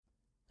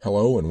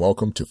Hello and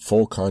welcome to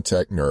Full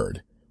Contact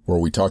Nerd, where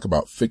we talk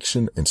about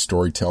fiction and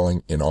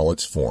storytelling in all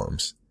its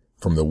forms.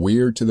 From the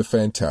weird to the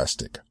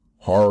fantastic,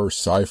 horror,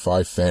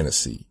 sci-fi,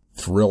 fantasy,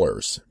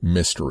 thrillers,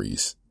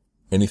 mysteries.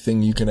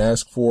 Anything you can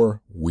ask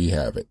for, we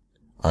have it.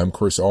 I'm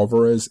Chris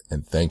Alvarez,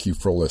 and thank you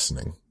for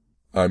listening.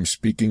 I'm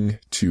speaking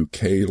to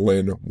Kay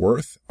Lynn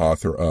Worth,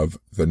 author of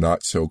The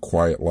Not So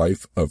Quiet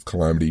Life of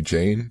Calamity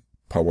Jane,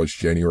 published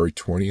January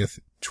 20th,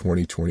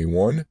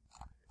 2021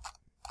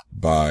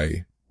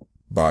 by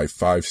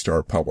Five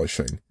Star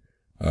Publishing.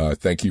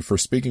 Thank you for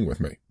speaking with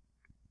me.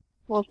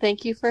 Well,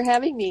 thank you for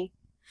having me.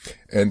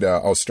 And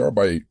I'll start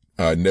by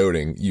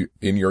noting, you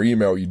in your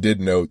email, you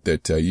did note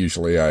that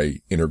usually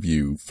I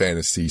interview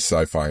fantasy,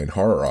 sci-fi, and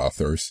horror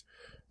authors,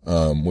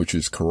 which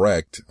is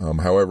correct.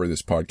 However,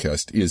 this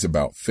podcast is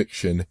about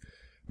fiction,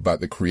 about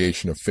the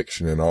creation of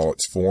fiction in all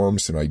its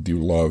forms, and I do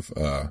love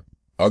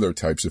other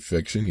types of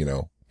fiction,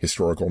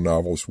 historical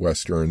novels,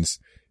 westerns,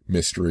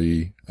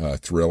 mystery,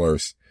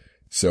 thrillers.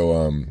 So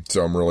I'm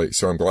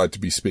glad to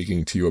be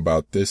speaking to you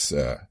about this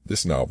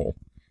novel.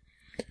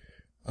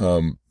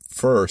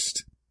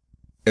 First,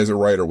 as a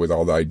writer with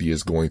all the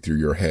ideas going through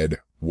your head,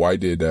 how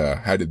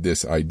did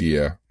this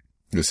idea,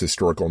 this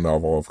historical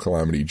novel of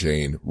Calamity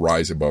Jane,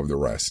 rise above the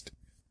rest?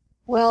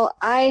 Well,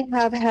 I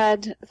have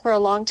had for a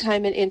long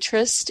time an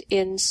interest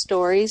in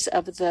stories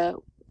of the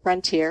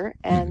frontier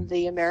and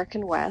the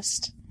American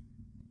West.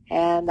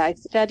 And I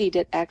studied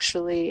it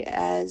actually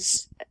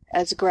as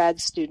a grad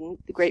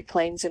student, the Great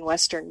Plains and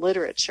Western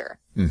literature.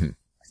 Mm-hmm.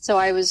 So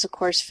I was, of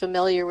course,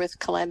 familiar with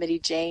Calamity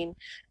Jane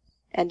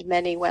and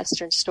many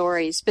Western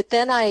stories. But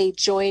then I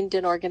joined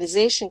an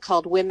organization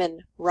called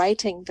Women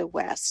Writing the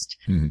West,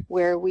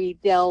 where we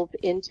delve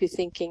into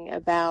thinking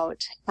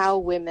about how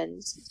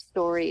women's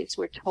stories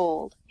were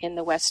told in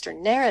the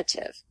Western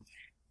narrative.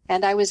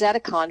 And I was at a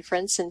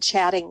conference and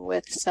chatting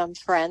with some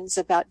friends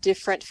about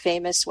different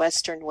famous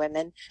Western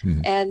women.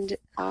 Mm-hmm. And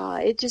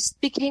it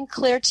just became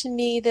clear to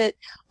me that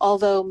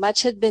although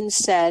much had been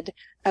said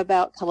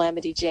about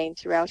Calamity Jane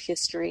throughout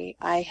history,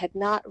 I had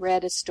not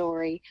read a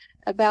story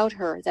about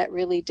her that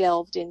really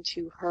delved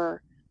into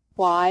her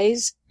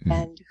whys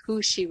and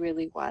who she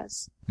really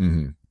was.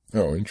 Mm-hmm.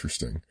 Oh,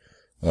 interesting.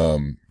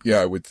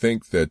 I would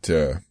think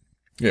that,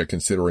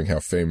 considering how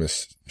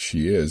famous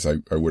she is, I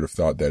would have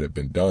thought that had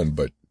been done,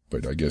 but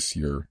I guess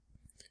you're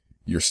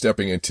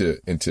stepping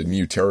into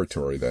new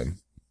territory then.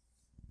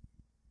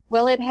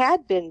 Well, it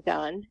had been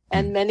done,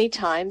 and many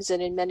times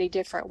and in many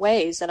different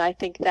ways, and I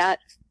think that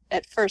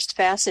at first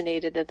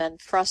fascinated and then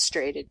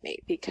frustrated me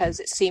because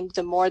it seemed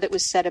the more that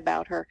was said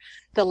about her,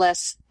 the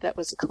less that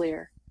was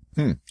clear.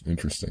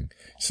 Interesting.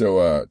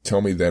 So tell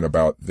me then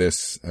about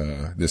this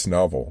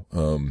novel.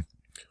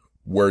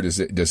 Where does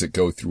it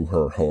go through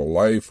her whole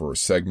life or a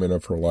segment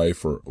of her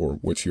life, or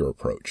what's your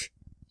approach?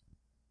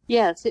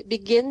 Yes, it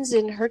begins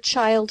in her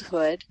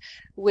childhood,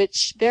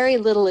 which very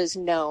little is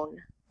known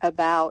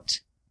about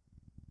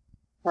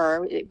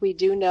her. We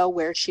do know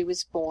where she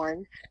was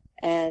born,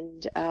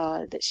 and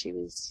that she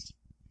was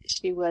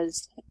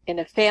in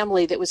a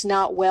family that was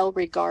not well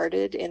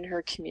regarded in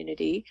her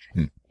community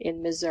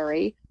in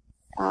Missouri.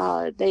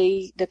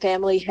 The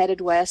family headed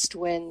west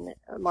when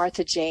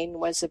Martha Jane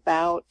was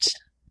about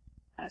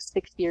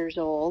 6 years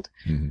old,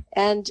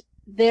 and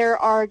there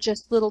are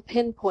just little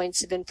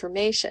pinpoints of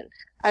information.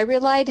 I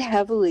relied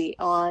heavily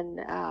on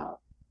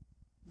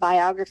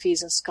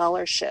biographies and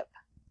scholarship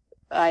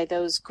by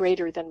those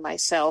greater than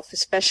myself,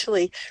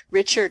 especially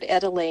Richard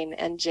Edelane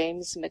and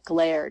James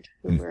McLaird,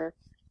 who were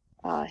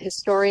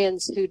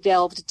historians who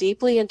delved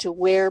deeply into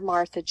where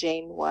Martha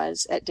Jane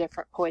was at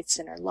different points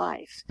in her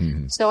life.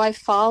 Mm-hmm. So I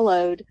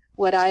followed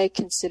what I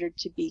considered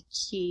to be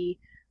key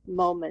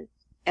moments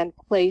and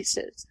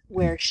places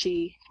where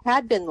she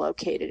had been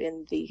located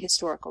in the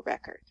historical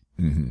record.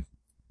 Mm-hmm.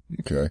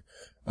 Okay.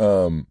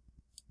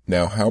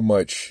 Now, how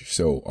much,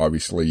 so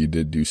obviously you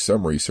did do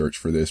some research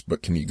for this,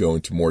 but can you go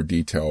into more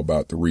detail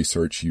about the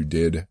research you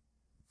did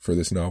for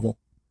this novel?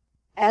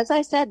 As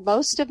I said,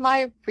 most of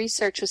my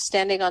research was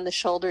standing on the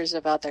shoulders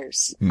of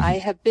others. Mm-hmm. I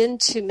have been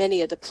to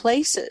many of the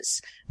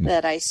places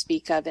that I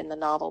speak of in the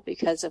novel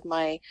because of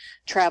my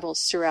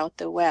travels throughout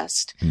the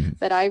West. Mm-hmm.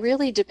 But I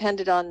really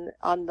depended on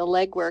the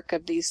legwork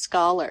of these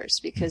scholars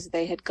because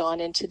they had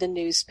gone into the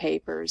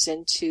newspapers,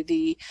 into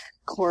the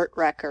court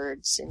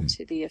records,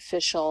 into the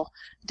official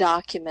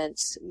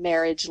documents,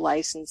 marriage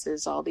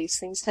licenses, all these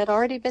things had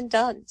already been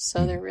done.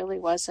 So there really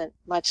wasn't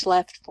much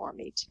left for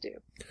me to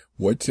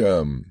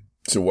do.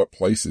 So what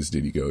places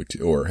did you go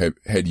to, or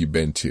had you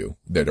been to,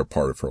 that are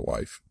part of her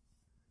life?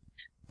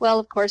 Well,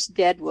 of course,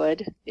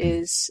 Deadwood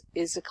is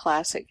a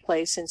classic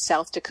place in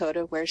South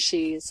Dakota where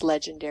she is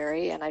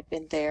legendary, and I've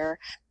been there.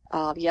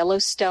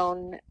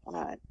 Yellowstone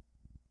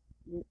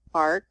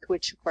Park,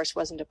 which of course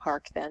wasn't a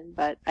park then,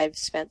 but I've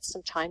spent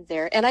some time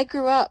there. And I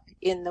grew up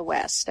in the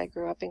West. I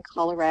grew up in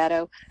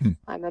Colorado.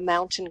 I'm a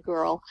mountain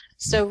girl.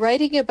 So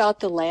writing about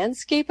the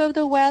landscape of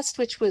the West,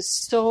 which was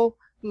so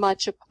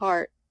much a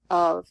part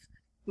of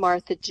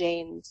Martha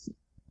Jane's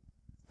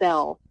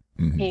self,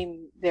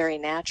 came very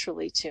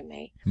naturally to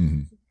me.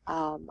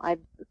 I,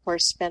 of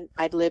course,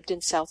 I'd lived in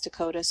South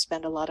Dakota,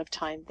 spent a lot of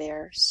time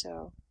there.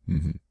 So,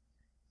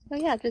 so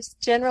yeah, just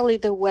generally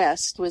the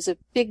West was a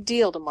big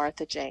deal to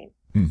Martha Jane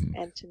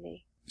and to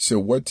me. So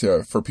what,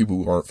 for people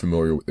who aren't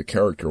familiar with the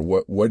character,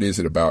 what is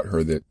it about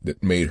her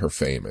that made her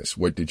famous?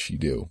 What did she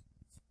do?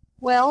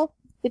 Well,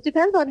 it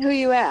depends on who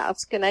you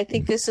ask. And I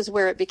think this is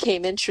where it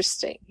became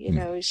interesting. You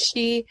know,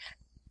 she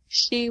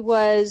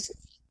was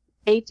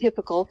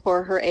atypical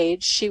for her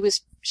age. She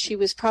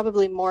was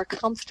probably more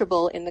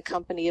comfortable in the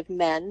company of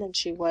men than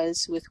she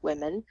was with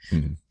women.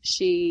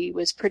 She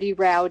was pretty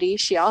rowdy.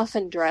 She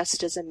often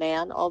dressed as a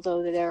man,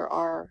 although there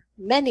are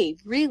many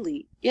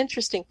really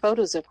interesting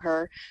photos of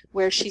her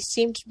where she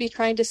seemed to be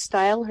trying to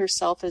style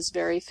herself as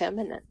very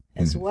feminine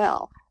as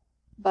well.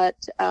 But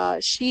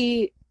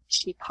she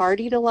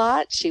partied a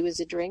lot. She was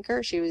a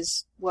drinker. She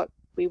was what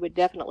we would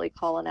definitely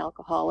call an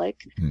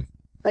alcoholic.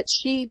 But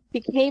she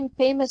became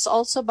famous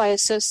also by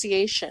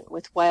association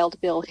with Wild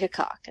Bill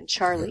Hickok and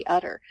Charlie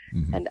Utter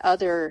and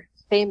other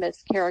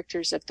famous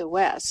characters of the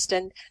West.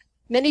 And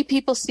many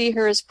people see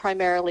her as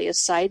primarily a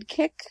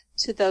sidekick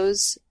to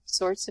those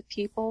sorts of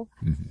people.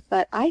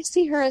 But I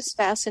see her as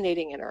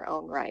fascinating in her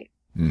own right.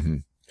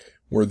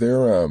 Were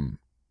there, and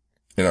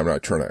I'm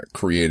not trying to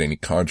create any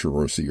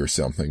controversy or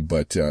something,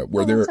 but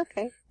were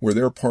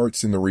there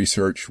parts in the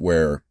research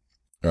where,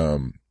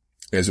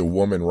 as a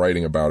woman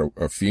writing about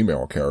a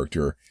female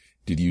character,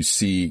 did you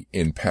see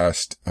in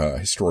past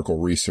historical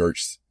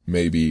research,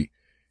 maybe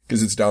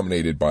because it's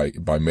dominated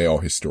by male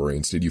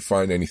historians, did you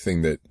find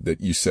anything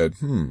that you said,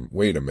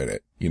 wait a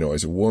minute,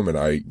 as a woman,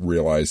 I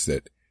realized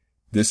that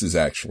this is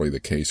actually the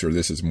case, or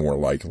this is more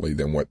likely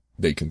than what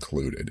they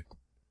concluded?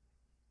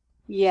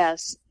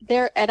 Yes,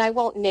 and I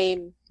won't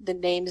name the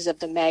names of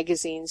the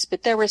magazines,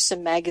 but there were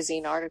some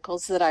magazine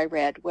articles that I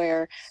read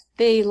where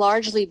they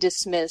largely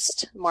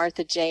dismissed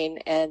Martha Jane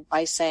and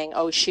by saying,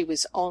 "Oh, she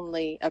was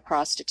only a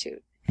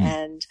prostitute,"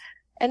 and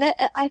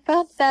I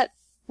found that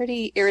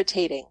pretty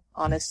irritating,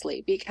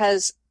 honestly,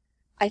 because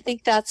I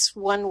think that's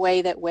one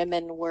way that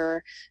women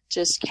were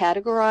just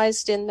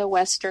categorized in the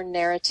Western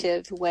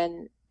narrative,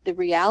 when the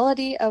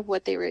reality of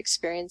what they were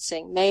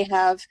experiencing may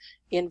have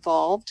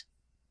involved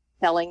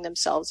selling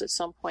themselves at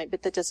some point,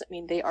 but that doesn't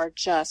mean they are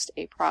just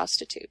a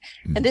prostitute.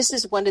 And this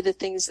is one of the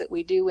things that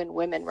we do in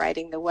Women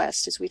Writing the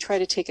West, is we try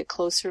to take a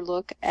closer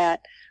look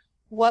at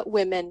what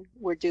women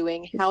were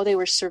doing, how they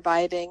were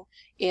surviving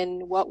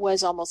in what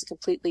was almost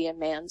completely a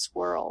man's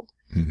world.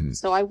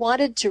 So I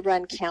wanted to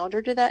run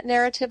counter to that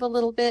narrative a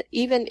little bit,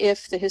 even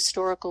if the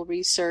historical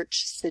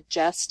research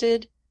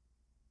did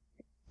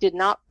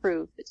not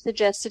prove, but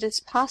suggested it's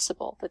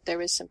possible that there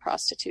was some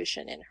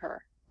prostitution in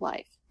her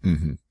life.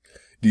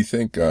 Do you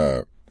think,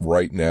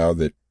 right now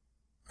that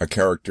a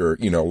character,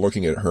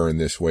 looking at her in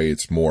this way,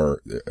 it's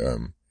more,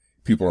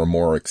 people are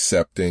more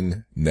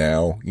accepting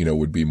now,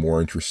 would be more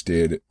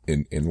interested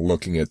in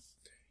looking at,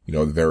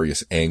 the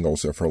various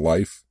angles of her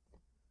life?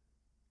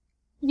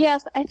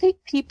 Yes, I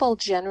think people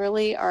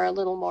generally are a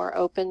little more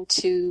open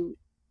to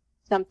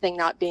something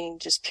not being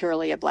just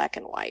purely a black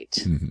and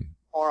white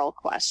moral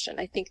question.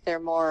 I think they're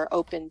more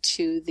open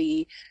to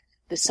the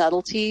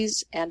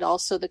subtleties and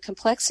also the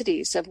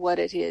complexities of what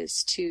it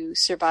is to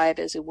survive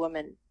as a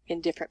woman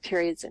in different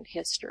periods in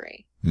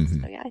history.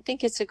 So yeah, I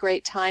think it's a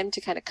great time to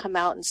kind of come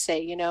out and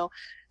say,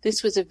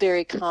 this was a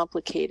very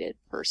complicated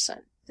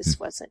person. This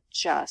wasn't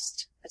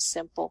just a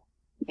simple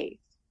case.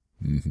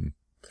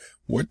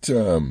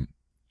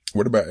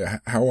 What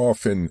about how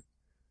often,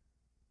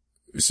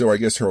 so I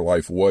guess her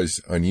life was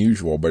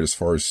unusual, but as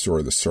far as sort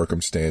of the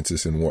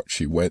circumstances and what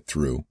she went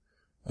through,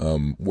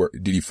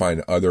 did you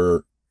find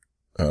other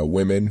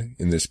women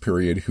in this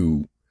period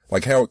who,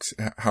 like,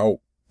 how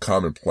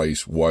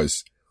commonplace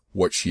was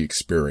what she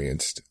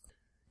experienced,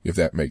 if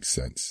that makes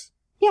sense?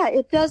 Yeah,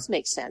 it does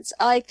make sense.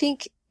 I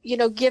think,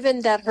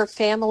 given that her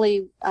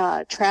family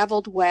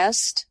traveled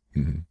west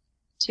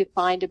to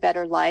find a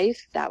better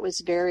life, that was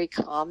very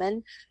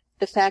common.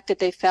 The fact that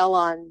they fell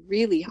on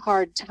really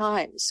hard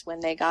times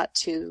when they got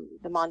to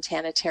the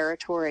Montana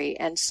Territory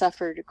and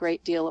suffered a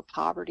great deal of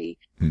poverty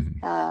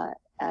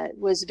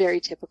was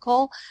very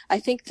typical. I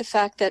think the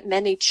fact that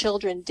many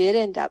children did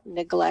end up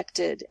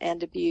neglected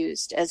and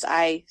abused, as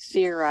I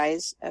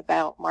theorize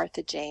about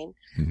Martha Jane,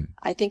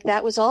 I think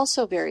that was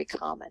also very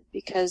common,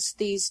 because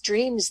these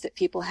dreams that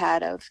people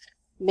had of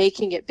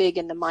making it big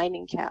in the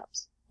mining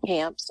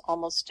camps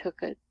almost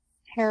took a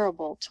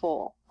terrible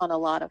toll on a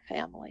lot of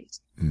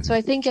families. So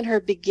I think in her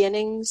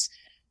beginnings,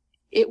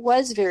 it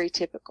was very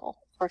typical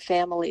for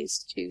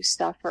families to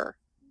suffer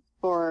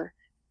for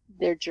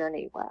their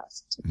journey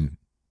west.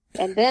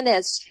 And then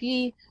as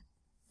she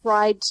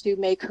tried to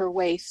make her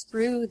way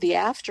through the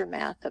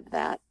aftermath of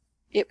that,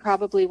 it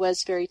probably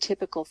was very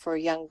typical for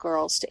young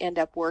girls to end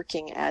up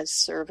working as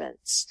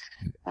servants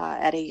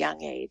at a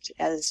young age,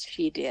 as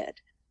she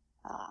did,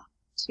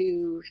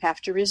 to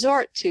have to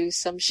resort to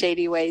some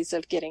shady ways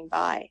of getting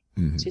by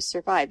to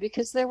survive,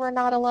 because there were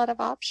not a lot of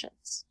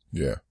options.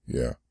 Yeah,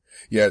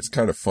 it's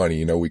kind of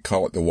funny, we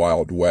call it the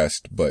Wild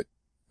West, but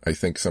I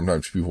think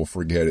sometimes people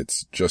forget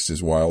it's just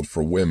as wild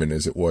for women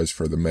as it was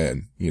for the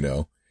men, you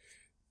know?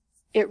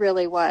 It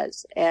really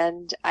was.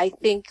 And I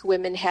think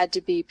women had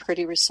to be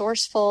pretty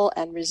resourceful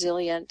and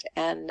resilient.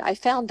 And I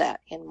found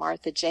that in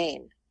Martha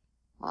Jane.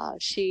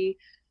 She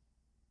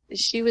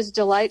was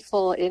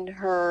delightful in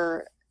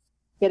her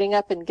getting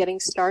up and getting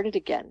started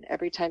again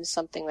every time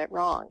something went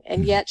wrong.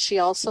 And yet she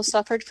also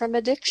suffered from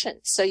addiction.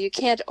 So you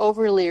can't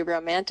overly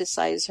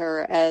romanticize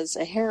her as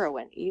a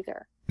heroine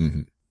either.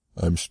 Mm-hmm.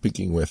 I'm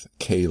speaking with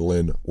Kay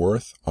Lynn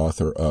Worth,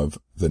 author of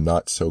The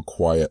Not So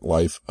Quiet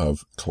Life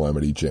of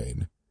Calamity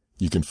Jane.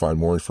 You can find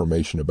more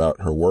information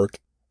about her work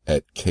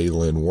at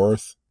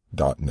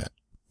kaylynworth.net.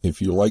 If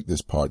you like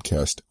this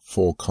podcast,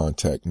 Full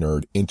Contact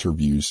Nerd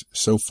interviews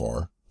so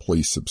far,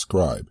 please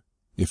subscribe.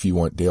 If you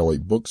want daily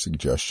book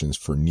suggestions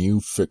for new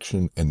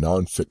fiction and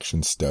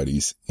nonfiction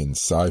studies in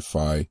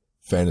sci-fi,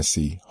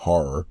 fantasy,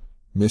 horror,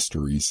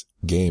 mysteries,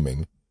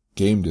 gaming,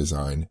 game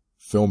design,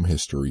 film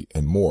history,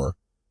 and more,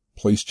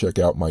 please check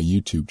out my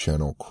YouTube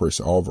channel, Chris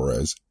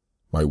Alvarez,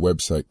 my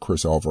website,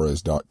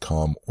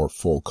 chrisalvarez.com or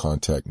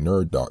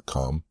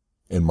fullcontactnerd.com,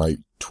 and my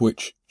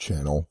Twitch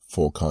channel,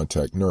 Full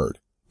Contact Nerd.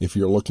 If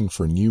you're looking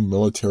for new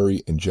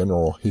military and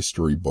general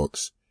history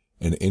books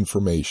and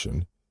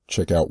information,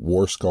 check out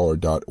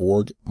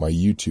warscholar.org, my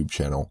YouTube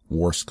channel,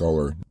 War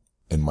Scholar,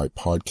 and my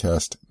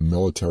podcast,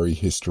 Military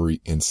History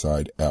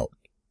Inside Out.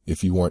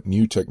 If you want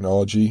new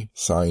technology,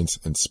 science,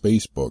 and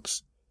space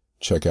books,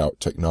 check out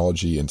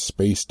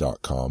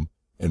technologyandspace.com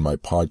and my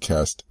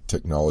podcast,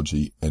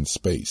 Technology and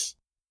Space.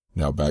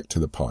 Now back to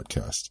the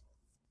podcast.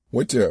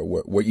 What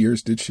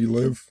years did she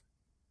live?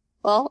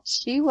 Well,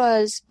 she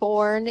was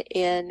born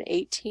in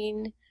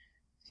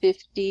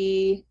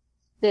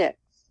 1856.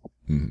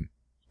 Mm-hmm.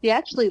 She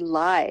actually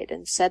lied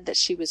and said that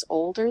she was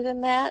older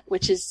than that,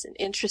 which is an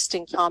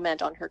interesting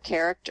comment on her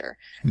character.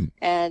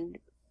 And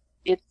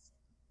it's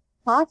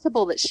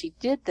possible that she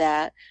did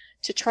that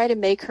to try to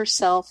make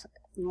herself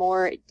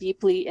more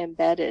deeply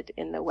embedded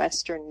in the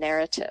Western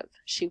narrative.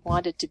 She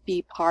wanted to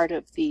be part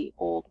of the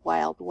old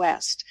Wild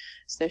West,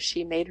 so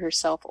she made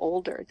herself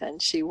older than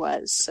she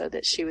was so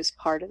that she was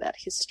part of that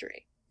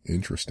history.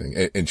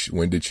 Interesting. And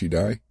when did she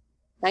die?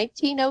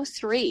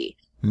 1903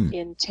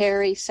 in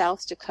Terry,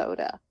 South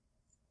Dakota.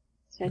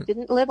 She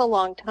didn't live a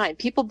long time.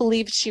 People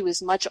believed she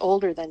was much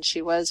older than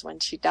she was when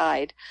she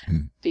died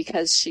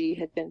because she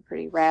had been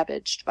pretty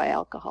ravaged by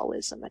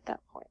alcoholism at that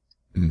point.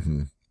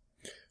 Mm-hmm.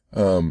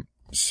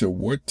 So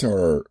what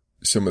are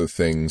some of the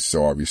things,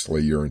 so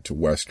obviously you're into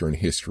Western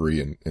history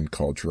and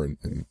culture,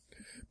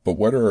 but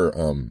what are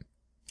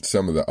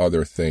some of the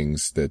other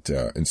things that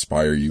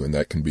inspire you? And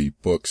that can be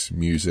books,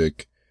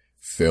 music,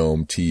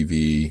 film,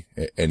 TV,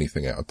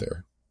 anything out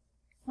there.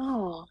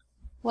 Oh,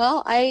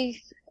 well, I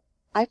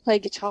play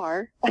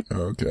guitar.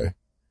 Okay.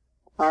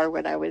 Guitar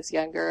when I was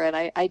younger, and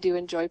I do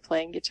enjoy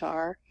playing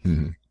guitar.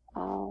 Mm-hmm.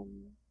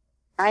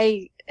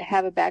 I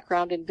have a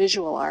background in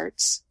visual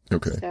arts.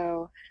 Okay.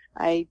 So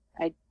I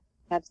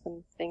have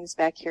some things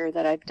back here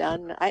that I've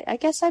done. I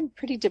guess I'm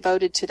pretty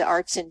devoted to the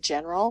arts in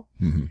general.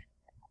 Mm-hmm.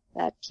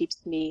 That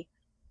keeps me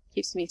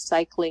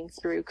cycling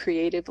through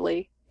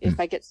creatively.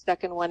 If I get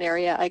stuck in one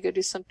area, I go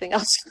do something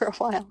else for a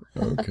while.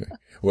 Okay.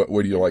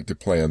 What do you like to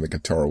play on the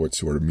guitar? What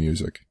sort of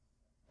music?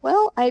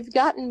 Well, I've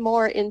gotten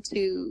more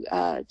into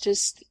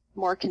just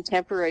more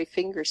contemporary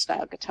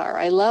fingerstyle guitar.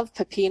 I love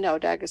Peppino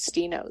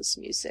D'Agostino's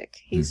music.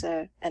 He's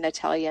an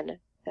Italian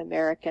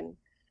American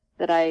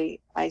that I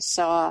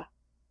saw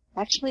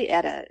actually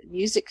at a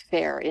music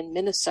fair in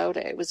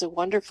Minnesota. It was a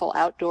wonderful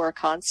outdoor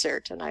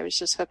concert, and I was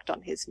just hooked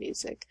on his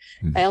music.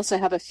 I also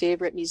have a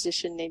favorite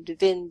musician named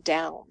Vin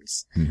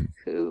Downs,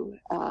 who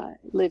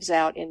lives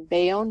out in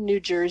Bayonne, New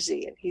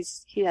Jersey, and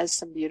he has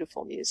some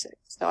beautiful music.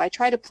 So I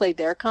try to play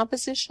their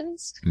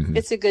compositions.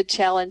 It's a good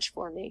challenge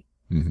for me.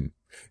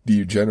 Do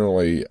you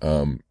generally,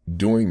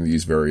 doing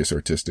these various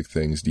artistic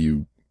things, do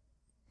you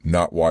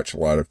not watch a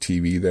lot of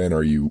TV then?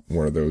 Are you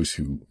one of those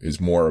who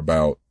is more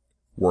about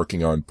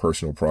working on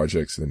personal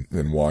projects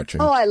than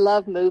watching? Oh, I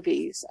love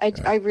movies.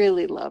 I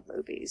really love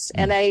movies.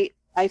 And I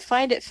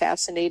find it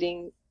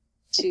fascinating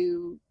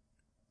to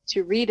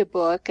read a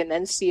book and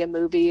then see a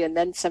movie, and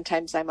then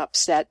sometimes I'm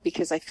upset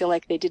because I feel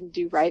like they didn't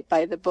do right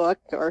by the book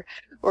or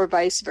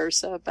vice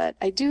versa. But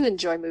I do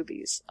enjoy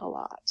movies a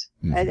lot.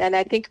 And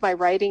I think my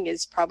writing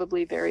is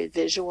probably very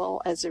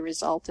visual as a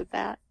result of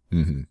that.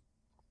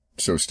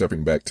 So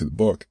stepping back to the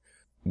book,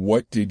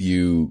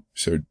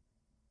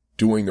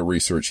 doing the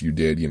research you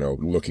did,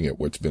 looking at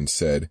what's been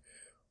said,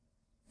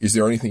 is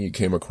there anything you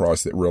came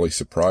across that really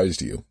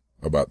surprised you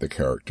about the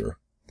character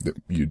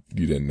that you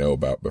didn't know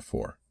about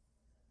before?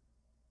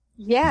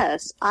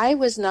 Yes, I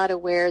was not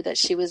aware that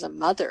she was a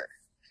mother.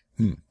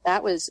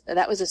 That was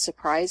a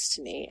surprise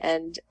to me.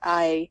 And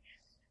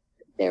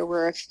there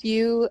were a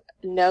few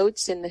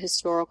notes in the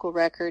historical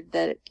record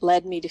that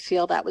led me to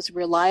feel that was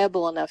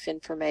reliable enough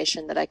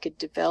information that I could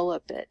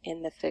develop it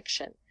in the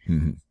fiction.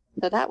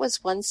 So that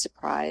was one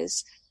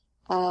surprise.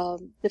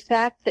 The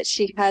fact that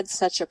she had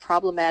such a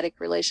problematic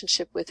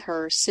relationship with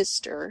her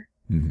sister,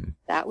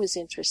 that was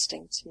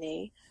interesting to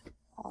me.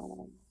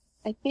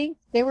 I think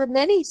there were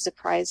many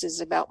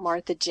surprises about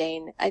Martha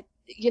Jane.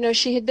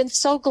 She had been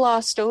so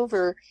glossed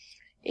over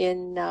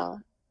in,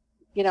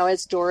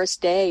 as Doris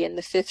Day in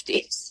the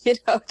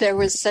 50s. There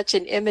was such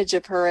an image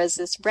of her as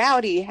this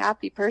rowdy,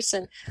 happy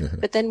person.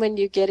 But then when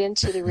you get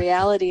into the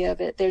reality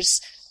of it,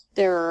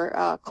 there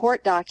are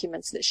court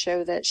documents that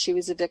show that she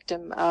was a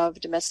victim of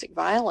domestic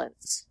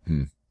violence,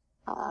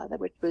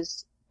 which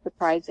was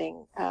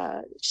surprising.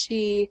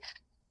 She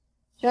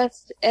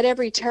just, at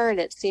every turn,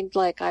 it seemed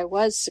like I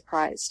was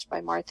surprised by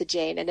Martha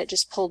Jane, and it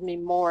just pulled me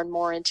more and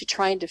more into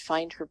trying to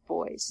find her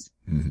voice.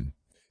 Mm-hmm.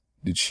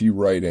 Did she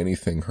write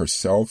anything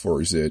herself,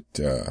 or is it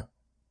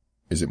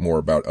more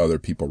about other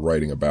people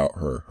writing about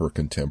her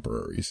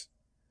contemporaries?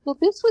 Well,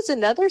 this was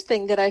another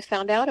thing that I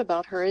found out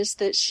about her, is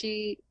that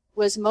she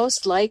was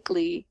most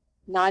likely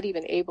not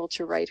even able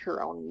to write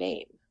her own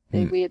name.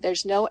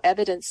 There's no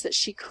evidence that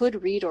she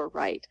could read or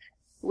write,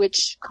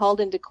 which called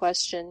into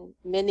question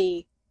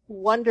many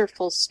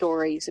wonderful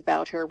stories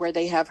about her where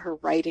they have her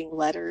writing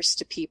letters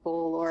to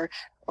people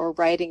or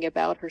writing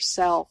about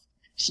herself.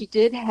 She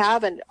did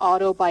have an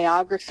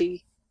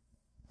autobiography,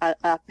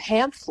 a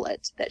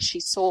pamphlet that she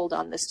sold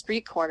on the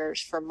street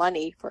corners for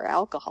money for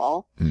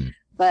alcohol,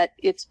 but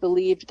it's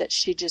believed that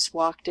she just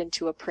walked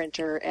into a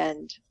printer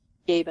and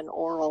gave an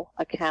oral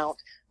account,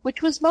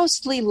 which was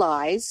mostly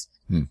lies.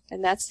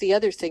 And that's the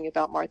other thing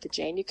about Martha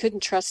Jane. You couldn't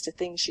trust a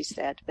thing she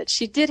said. But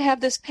she did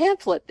have this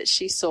pamphlet that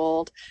she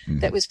sold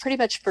that was pretty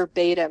much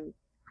verbatim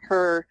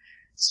her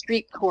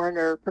street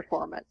corner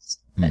performance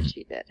that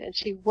she did. And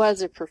she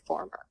was a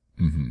performer.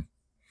 Mm-hmm.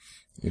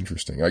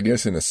 Interesting. I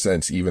guess in a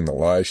sense, even the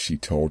lies she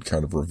told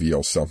kind of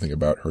reveal something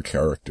about her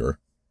character.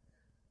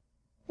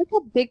 I think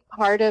a big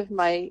part of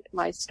my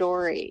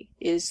story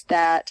is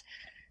that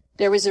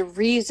there was a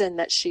reason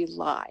that she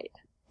lied.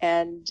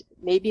 And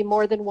maybe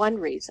more than one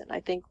reason.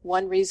 I think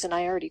one reason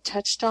I already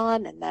touched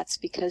on, and that's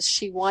because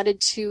she wanted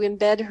to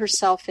embed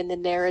herself in the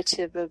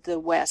narrative of the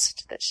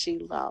West that she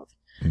loved.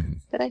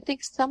 But I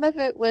think some of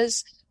it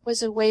was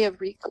a way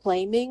of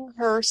reclaiming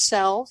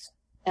herself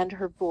and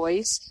her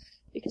voice.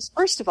 Because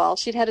first of all,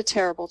 she'd had a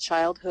terrible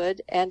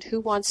childhood, and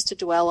who wants to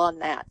dwell on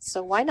that?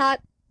 So why not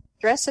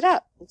dress it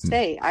up and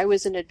say, I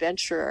was an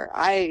adventurer.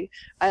 I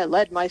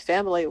led my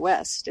family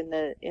west in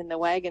the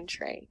wagon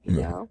train, you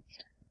know?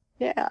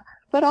 Yeah.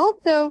 But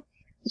also,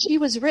 she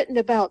was written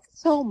about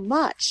so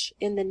much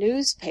in the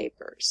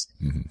newspapers,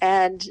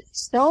 and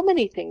so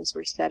many things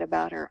were said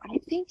about her.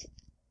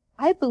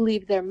 I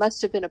believe there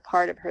must have been a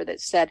part of her that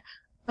said,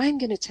 I'm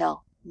going to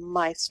tell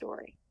my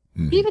story.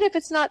 Even if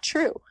it's not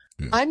true,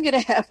 I'm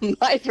going to have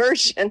my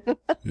version.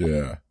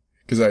 Yeah.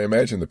 Because I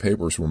imagine the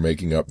papers were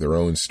making up their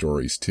own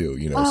stories too,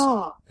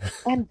 Oh,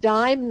 and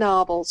dime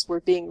novels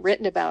were being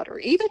written about her,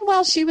 even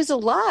while she was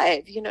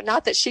alive.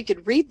 Not that she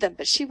could read them,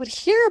 but she would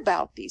hear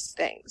about these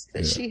things,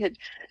 that she had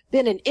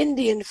been an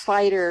Indian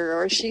fighter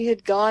or she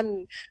had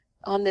gone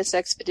on this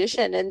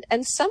expedition.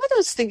 And some of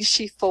those things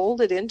she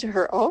folded into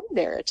her own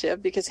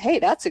narrative because, hey,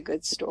 that's a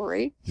good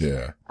story.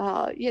 Yeah.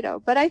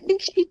 But I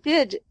think she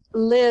did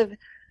live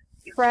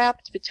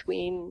trapped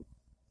between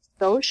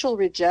social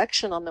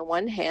rejection on the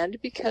one hand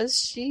because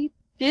she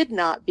did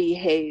not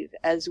behave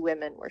as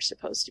women were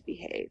supposed to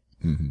behave.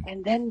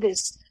 And then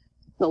this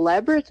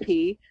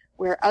celebrity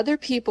where other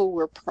people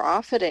were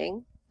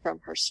profiting from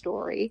her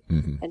story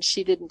and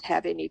she didn't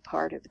have any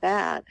part of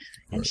that.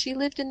 And she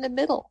lived in the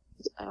middle.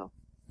 So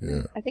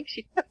I think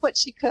she took what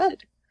she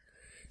could.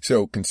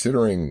 So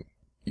considering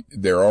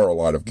there are a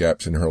lot of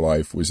gaps in her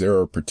life, was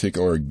there a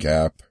particular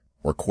gap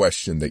or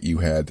question that you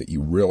had that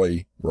you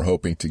really were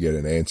hoping to get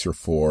an answer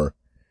for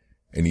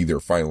and either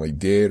finally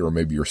did, or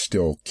maybe you're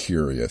still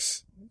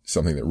curious,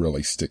 something that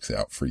really sticks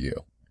out for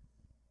you?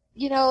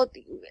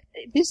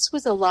 This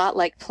was a lot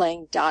like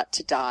playing dot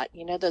to dot,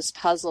 those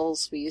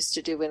puzzles we used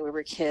to do when we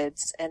were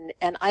kids.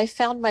 And I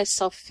found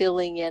myself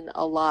filling in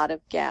a lot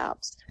of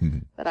gaps,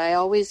 but I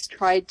always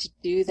tried to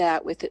do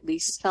that with at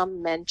least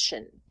some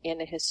mention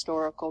in a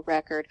historical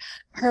record.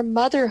 Her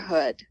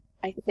motherhood,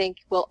 I think,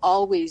 will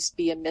always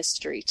be a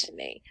mystery to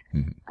me.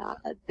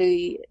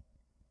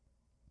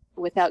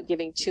 Without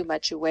giving too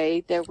much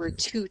away, there were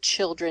 2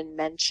 children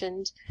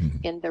mentioned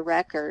in the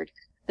record.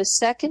 The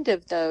second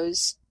of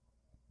those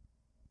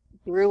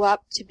grew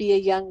up to be a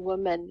young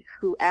woman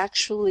who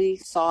actually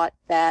thought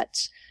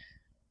that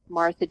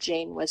Martha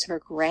Jane was her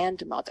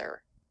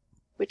grandmother,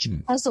 which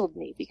puzzled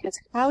me because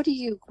how do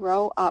you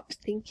grow up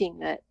thinking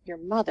that your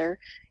mother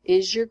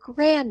is your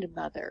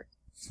grandmother?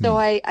 So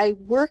I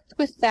worked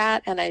with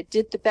that and I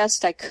did the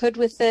best I could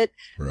with it.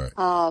 Right.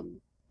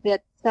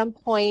 At some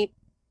point,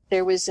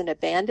 there was an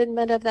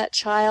abandonment of that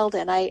child,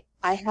 and I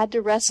had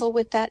to wrestle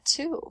with that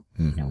too.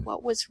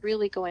 What was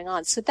really going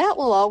on? So that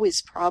will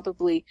always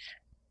probably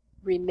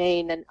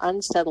remain an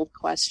unsettled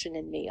question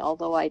in me,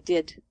 although I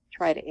did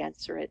try to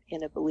answer it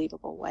in a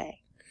believable way.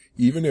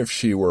 Even if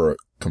she were a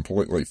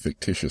completely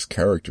fictitious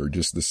character,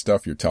 just the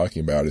stuff you're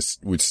talking about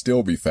would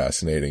still be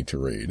fascinating to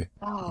read.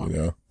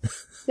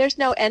 There's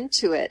no end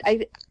to it.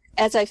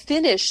 As I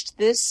finished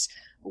this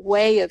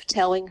way of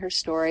telling her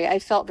story. I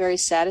felt very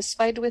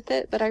satisfied with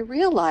it, but I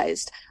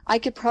realized I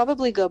could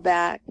probably go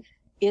back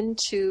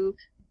into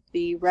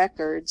the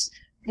records,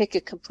 pick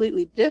a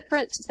completely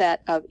different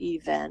set of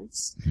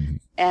events,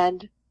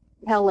 and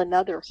tell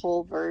another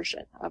whole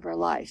version of her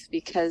life,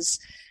 because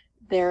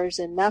there's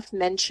enough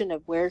mention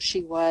of where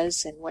she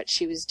was and what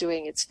she was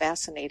doing. It's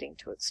fascinating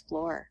to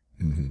explore.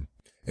 Mm-hmm.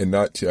 And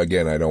not to,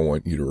 again, I don't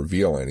want you to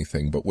reveal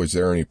anything, but was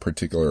there any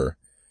particular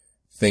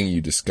thing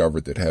you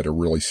discovered that had a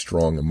really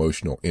strong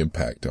emotional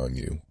impact on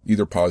you,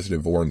 either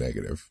positive or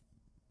negative?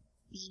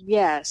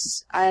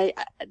 Yes.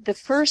 The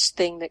first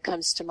thing that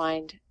comes to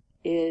mind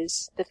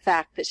is the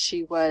fact that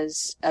she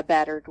was a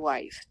battered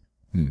wife.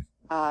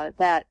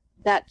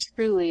 That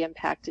truly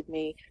impacted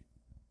me.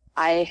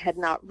 I had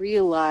not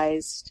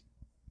realized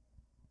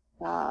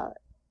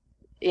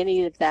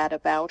any of that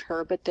about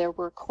her, but there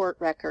were court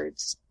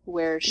records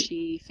where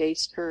she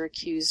faced her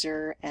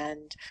accuser,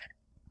 and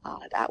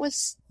that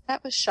was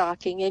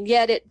shocking. And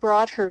yet it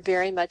brought her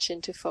very much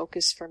into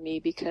focus for me,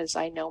 because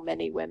I know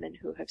many women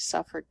who have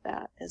suffered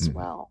that as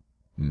well.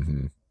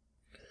 Mm-hmm.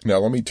 Now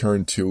let me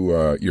turn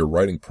to your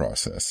writing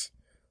process.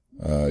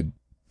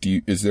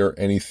 Is there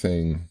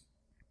anything,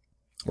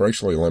 or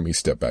actually let me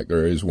step back.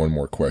 There is one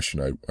more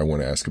question I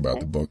want to ask about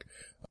the book.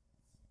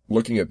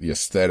 Looking at the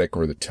aesthetic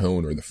or the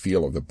tone or the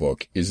feel of the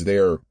book,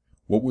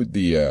 what would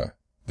the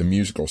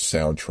musical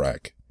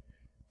soundtrack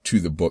to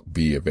the book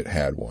be if it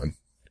had one?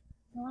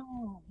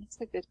 Oh,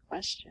 that's a good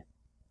question.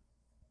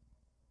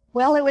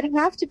 Well, it would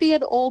have to be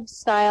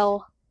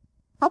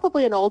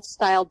probably an old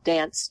style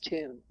dance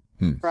tune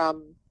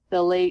from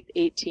the late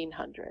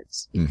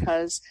 1800s,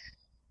 because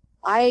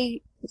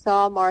I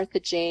saw Martha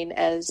Jane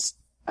as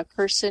a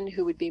person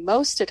who would be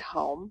most at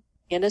home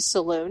in a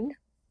saloon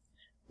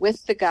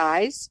with the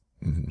guys,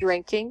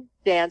 drinking,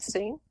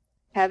 dancing,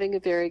 having a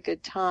very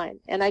good time.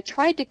 And I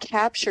tried to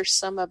capture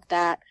some of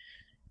that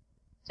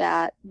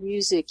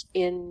music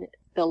in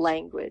the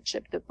language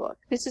of the book.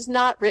 This is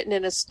not written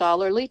in a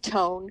scholarly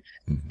tone.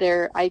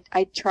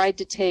 I tried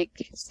to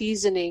take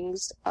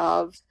seasonings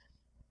of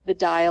the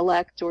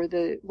dialect or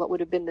what would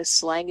have been the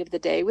slang of the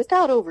day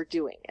without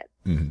overdoing it,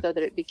 so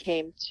that it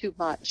became too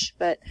much.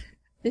 But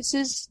this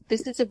is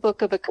a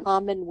book of a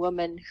common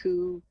woman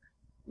who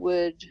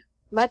would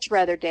much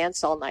rather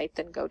dance all night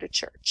than go to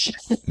church.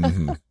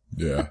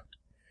 Yeah.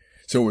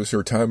 So was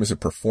her time as a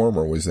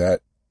performer, was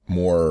that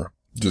more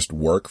just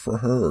work for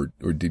her,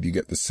 or did you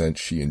get the sense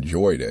she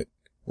enjoyed it?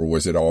 Or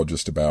was it all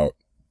just about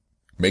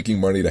making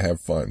money to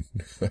have fun?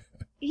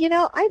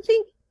 I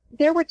think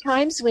there were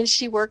times when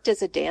she worked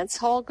as a dance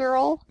hall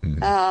girl.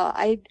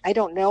 I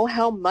don't know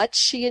how much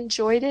she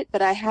enjoyed it,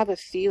 but I have a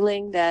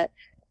feeling that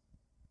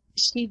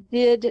she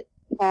did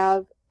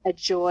have a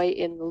joy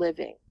in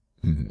living.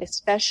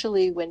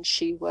 Especially when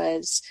she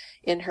was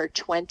in her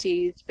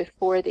 20s,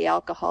 before the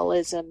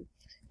alcoholism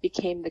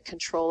became the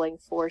controlling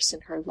force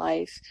in her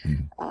life.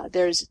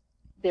 There's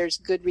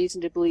good reason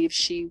to believe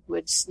she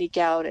would sneak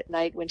out at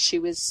night when she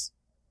was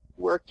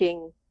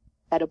working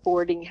at a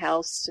boarding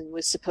house and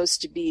was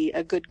supposed to be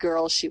a good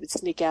girl. She would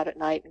sneak out at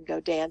night and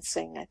go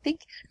dancing. I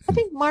think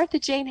Martha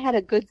Jane had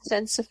a good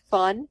sense of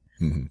fun,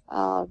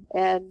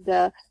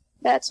 and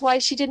that's why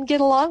she didn't get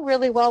along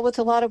really well with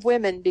a lot of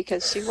women,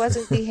 because she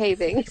wasn't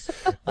behaving.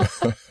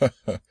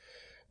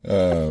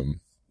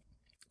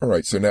 All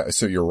right.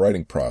 So your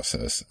writing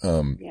process,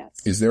 yes.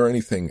 Is there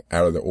anything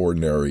out of the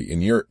ordinary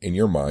in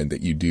your mind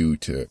that you do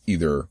to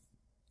either,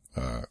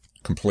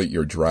 complete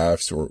your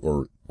drafts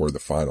or the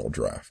final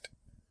draft?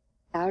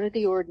 Out of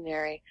the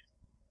ordinary.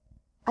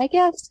 I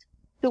guess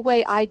the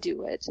way I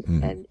do it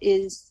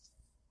is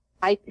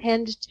I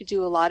tend to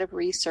do a lot of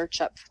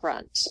research up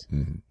front.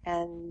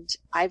 And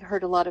I've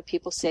heard a lot of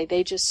people say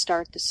they just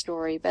start the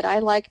story, but I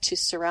like to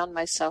surround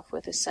myself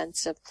with a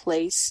sense of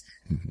place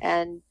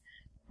and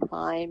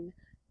time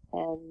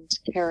and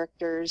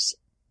characters.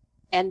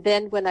 And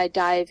then when I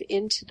dive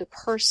into the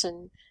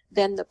person,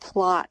 then the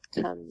plot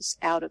comes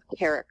out of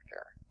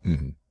character.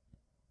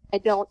 I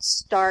don't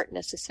start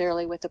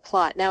necessarily with a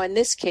plot. Now, in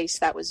this case,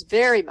 that was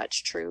very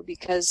much true,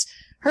 because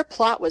her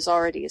plot was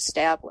already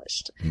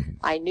established.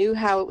 I knew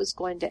how it was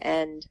going to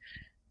end.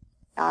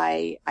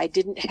 I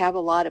didn't have a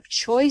lot of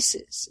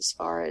choices as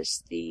far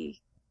as the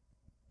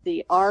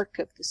arc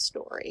of the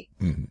story.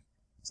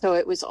 So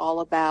it was all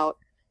about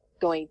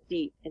going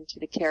deep into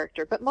the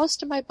character. But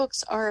most of my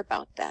books are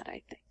about that,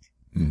 I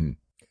think.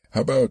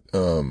 How about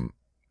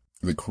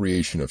the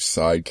creation of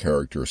side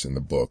characters in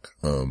the book?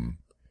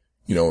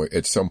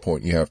 At some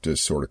point you have to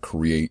sort of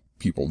create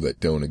people that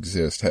don't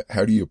exist.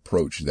 How do you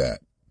approach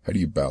that? How do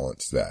you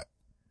balance that?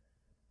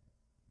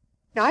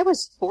 Now, I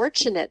was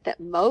fortunate that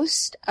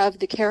most of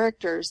the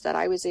characters that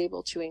I was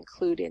able to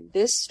include in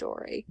this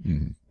story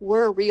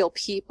were real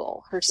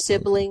people. Her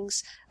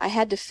siblings, I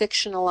had to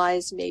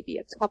fictionalize maybe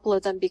a couple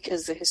of them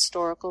because the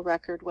historical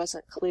record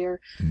wasn't clear,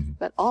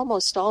 but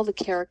almost all the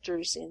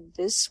characters in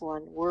this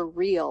one were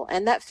real,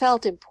 and that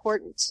felt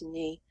important to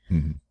me.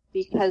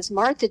 because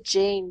Martha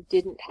Jane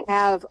didn't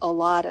have a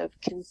lot of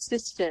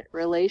consistent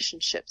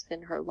relationships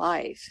in her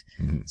life.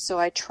 Mm-hmm. So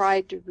I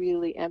tried to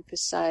really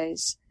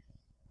emphasize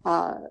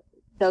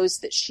those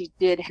that she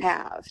did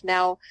have.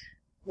 Now,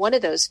 one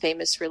of those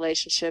famous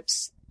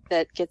relationships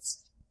that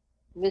gets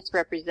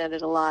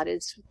misrepresented a lot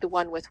is the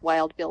one with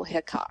Wild Bill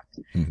Hickok.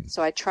 Mm-hmm.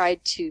 So I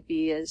tried to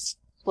be as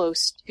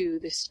close to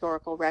the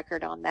historical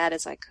record on that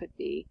as I could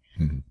be.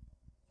 Mm-hmm.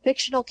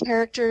 Fictional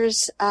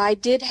characters, I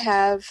did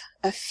have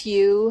a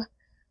few,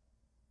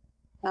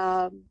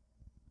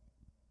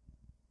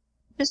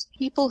 just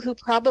people who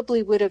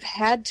probably would have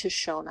had to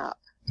shown up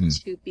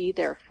to be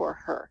there for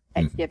her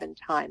at given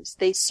times.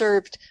 They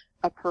served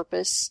a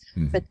purpose,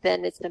 but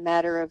then it's a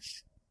matter of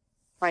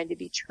trying to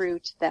be true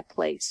to that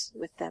place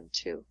with them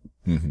too.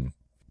 Mm-hmm.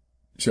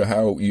 So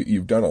how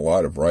you've done a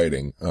lot of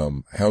writing.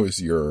 How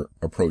has your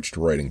approach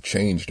to writing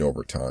changed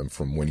over time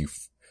from when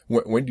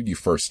did you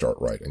first start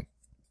writing?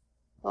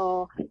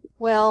 Oh,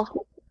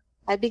 well,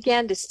 I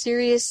began to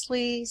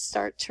seriously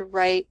start to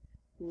write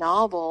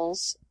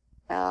novels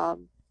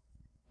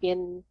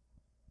in,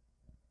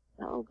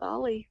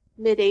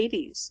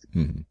 mid-'80s.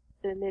 Mm-hmm.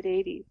 The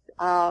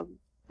mid-'80s.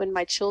 When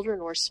my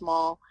children were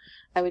small,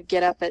 I would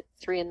get up at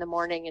 3 a.m.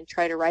 and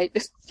try to write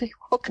before they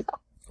woke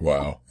up.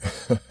 Wow.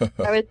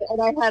 I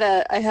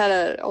had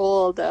an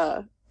old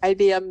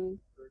IBM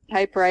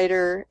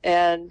typewriter,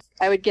 and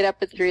I would get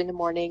up at 3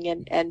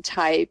 a.m. and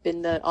type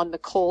on the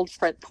cold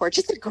front porch.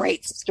 It's a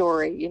great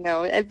story, you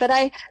know. But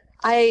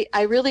I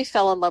really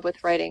fell in love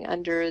with writing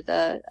under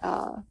the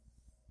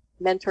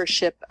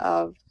mentorship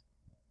of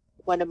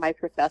one of my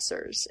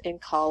professors in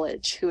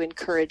college who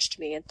encouraged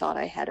me and thought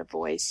I had a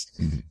voice.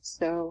 Mm-hmm.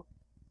 So,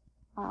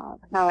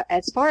 now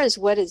as far as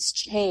what has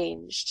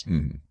changed,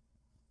 mm-hmm.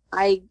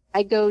 I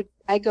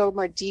go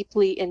more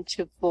deeply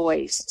into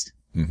voice,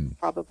 mm-hmm.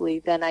 probably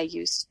than I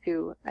used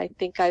to. I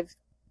think I've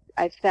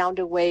found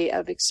a way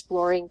of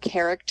exploring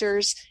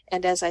characters,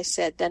 and as I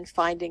said, then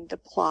finding the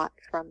plot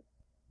from,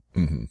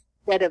 mm-hmm.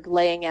 instead of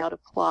laying out a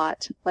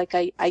plot. Like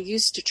I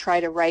used to try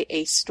to write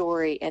a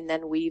story and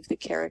then weave the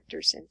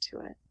characters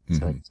into it. Mm-hmm.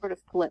 So it sort of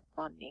flipped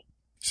on me.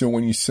 So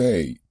when you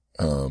say,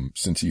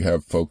 since you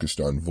have focused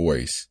on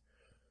voice,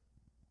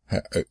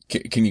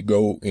 can you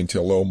go into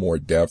a little more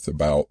depth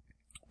about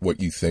what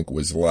you think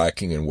was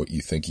lacking and what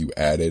you think you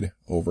added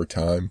over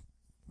time?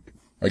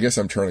 I guess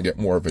I'm trying to get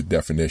more of a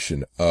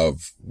definition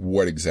of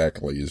what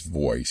exactly is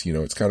voice. You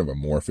know, it's kind of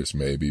amorphous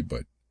maybe,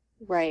 but.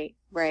 Right.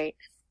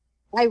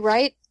 I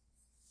write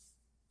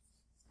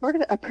sort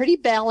of a pretty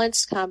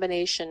balanced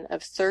combination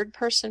of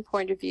third-person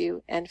point of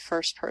view and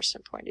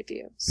first-person point of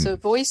view. So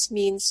voice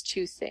means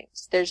two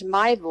things. There's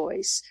my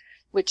voice,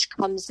 which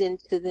comes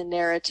into the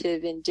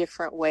narrative in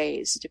different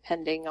ways,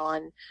 depending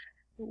on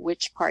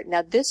which part.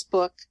 Now, this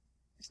book,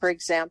 for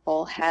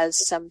example,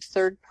 has some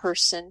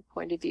third-person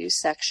point of view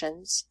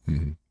sections,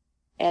 mm-hmm.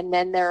 and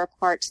then there are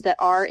parts that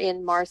are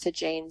in Martha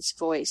Jane's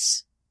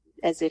voice,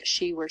 as if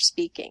she were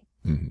speaking.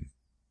 Mm-hmm.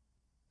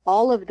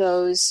 All of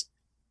those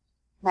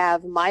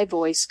have my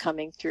voice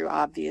coming through,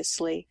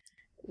 obviously,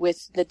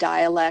 with the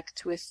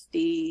dialect, with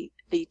the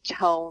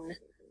tone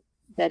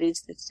that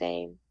is the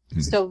same.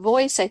 Mm-hmm. So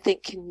voice, I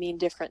think, can mean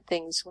different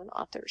things when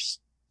authors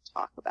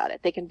talk about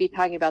it. They can be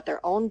talking about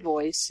their own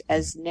voice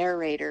as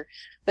narrator.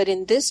 But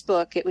in this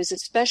book, it was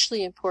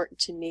especially important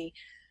to me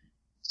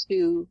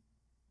to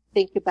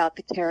think about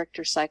the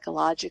character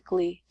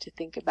psychologically, to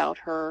think about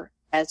her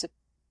as a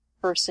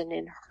person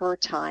in her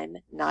time,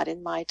 not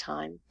in my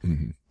time,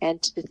 mm-hmm.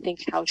 and to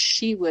think how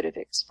she would have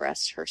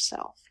expressed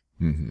herself.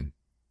 Mm-hmm.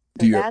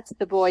 So that's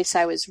the voice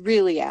I was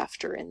really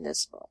after in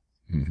this book.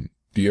 Mm-hmm.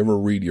 Do you ever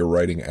read your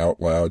writing out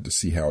loud to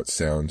see how it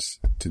sounds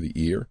to the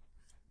ear?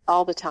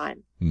 All the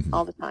time. Mm-hmm.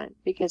 All the time.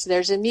 Because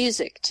there's a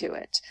music to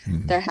it.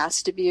 Mm-hmm. There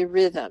has to be a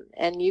rhythm.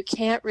 And you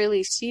can't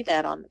really see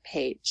that on the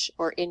page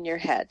or in your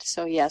head.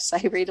 So yes,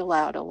 I read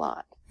aloud a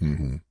lot.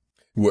 Mm-hmm.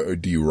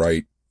 What, do you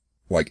write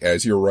like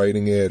as you're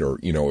writing it, or,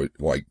 you know,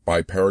 like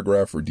by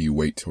paragraph, or do you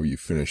wait till you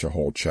finish a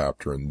whole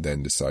chapter and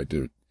then decide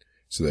to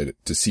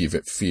see if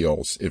it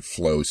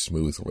flows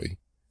smoothly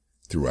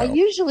throughout? I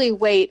usually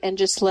wait and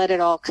just let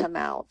it all come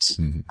out.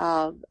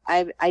 Mm-hmm.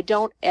 I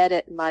don't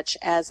edit much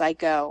as I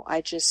go.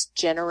 I just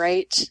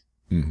generate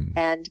mm-hmm.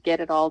 and get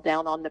it all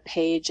down on the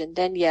page. And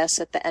then, yes,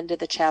 at the end of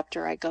the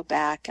chapter, I go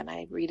back and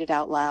I read it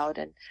out loud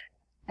and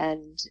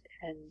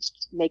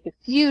make a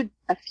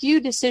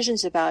few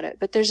decisions about it.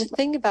 But there's a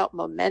thing about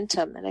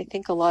momentum, and I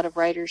think a lot of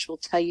writers will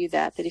tell you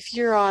that if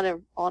you're on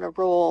a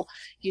roll,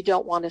 you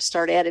don't want to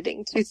start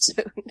editing too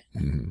soon.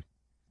 Mm-hmm.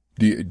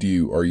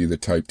 Are you the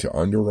type to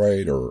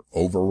underwrite or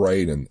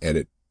overwrite and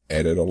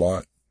edit a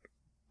lot?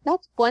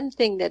 That's one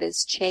thing that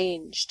has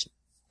changed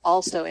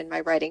also in my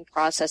writing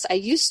process. I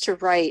used to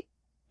write,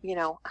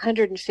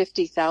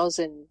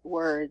 150,000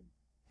 word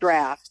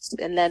drafts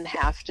and then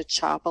have to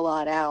chop a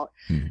lot out.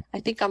 I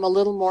think I'm a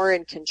little more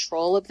in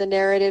control of the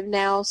narrative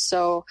now,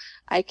 so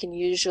I can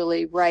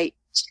usually write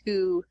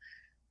to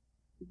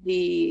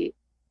the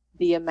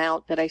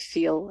amount that I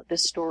feel the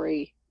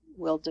story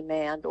will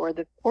demand, or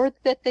that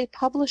the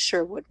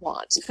publisher would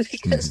want,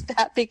 because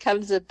that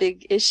becomes a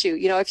big issue.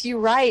 If you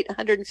write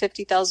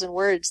 150,000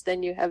 words,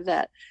 then you have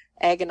that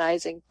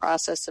agonizing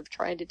process of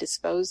trying to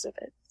dispose of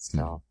it.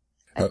 So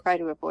I try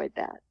to avoid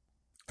that.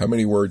 How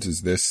many words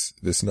is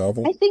this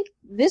novel? I think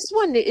this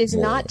one is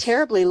not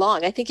terribly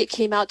long. I think it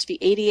came out to be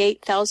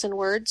 88,000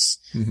 words.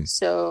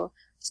 So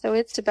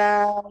it's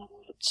about,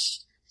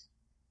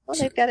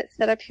 they've got it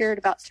set up here at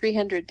about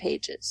 300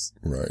 pages.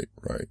 Right.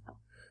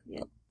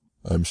 Yeah.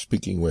 I'm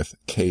speaking with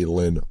Kay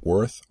Lynn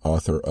Worth,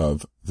 author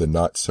of The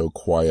Not So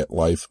Quiet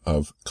Life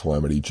of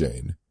Calamity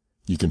Jane.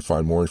 You can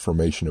find more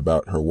information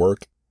about her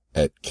work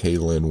at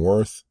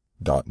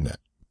kaylynworth.net.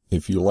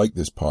 If you like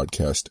this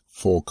podcast,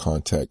 Full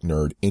Contact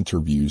Nerd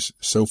interviews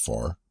so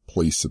far,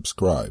 please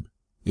subscribe.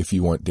 If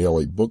you want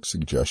daily book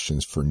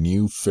suggestions for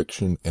new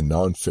fiction and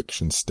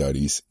nonfiction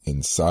studies in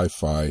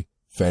sci-fi,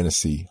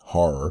 fantasy,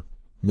 horror,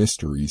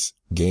 mysteries,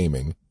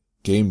 gaming,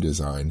 game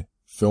design,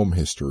 film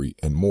history,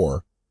 and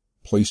more,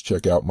 please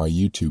check out my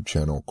YouTube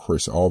channel,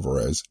 Chris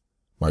Alvarez,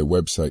 my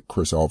website,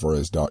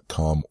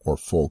 chrisalvarez.com or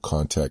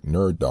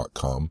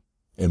fullcontactnerd.com,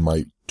 and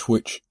my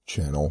Twitch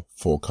channel,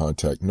 Full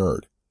Contact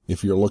Nerd.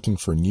 If you're looking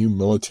for new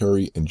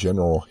military and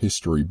general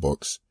history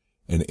books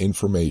and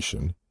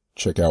information,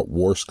 check out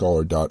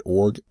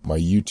warscholar.org, my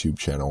YouTube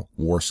channel,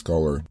 War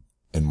Scholar,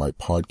 and my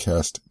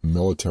podcast,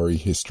 Military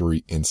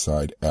History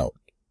Inside Out.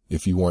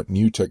 If you want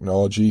new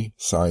technology,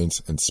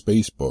 science, and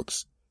space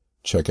books,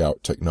 check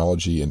out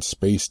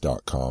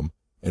technologyandspace.com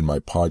and my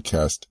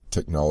podcast,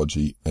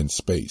 Technology and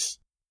Space.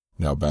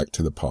 Now back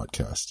to the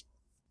podcast.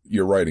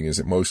 Your writing, is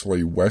it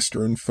mostly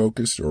Western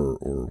focused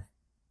or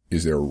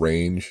is there a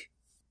range?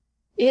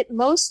 It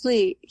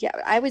mostly,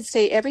 I would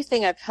say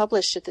everything I've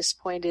published at this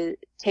point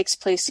takes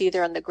place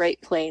either on the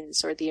Great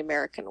Plains or the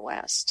American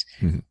West.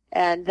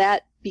 And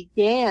that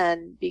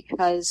began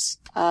because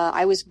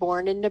I was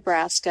born in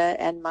Nebraska,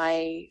 and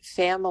my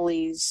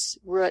family's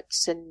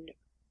roots and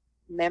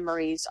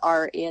memories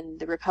are in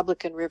the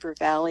Republican River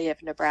Valley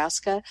of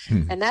Nebraska.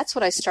 And that's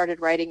what I started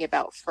writing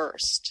about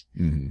first.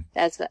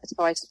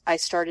 So I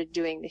started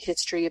doing the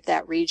history of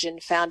that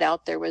region, found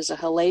out there was a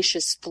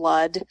hellacious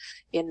flood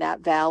in that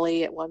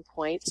valley at one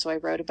point. So I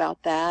wrote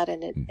about that.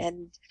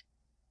 And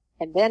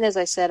then, as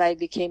I said, I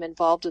became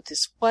involved with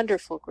this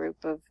wonderful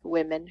group of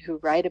women who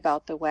write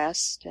about the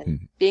West.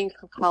 And being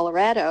from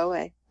Colorado,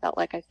 I felt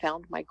like I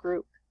found my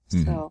group.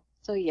 So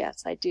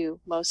yes, I do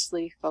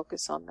mostly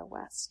focus on the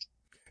West.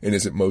 And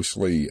is it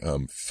mostly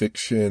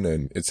fiction?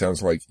 And it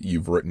sounds like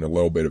you've written a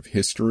little bit of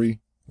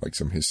history, like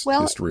some history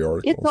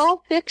articles. It's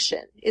all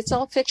fiction. It's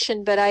all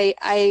fiction, but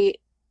I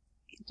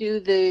do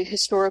the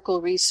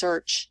historical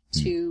research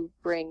to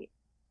bring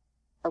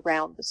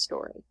around the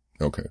story.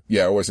 Okay.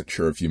 Yeah, I wasn't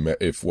sure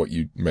if what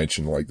you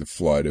mentioned, like the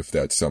flood, if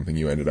that's something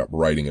you ended up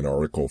writing an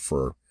article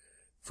for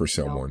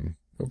someone.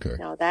 No. Okay.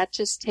 No, that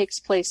just takes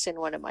place in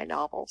one of my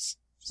novels.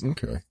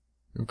 Okay.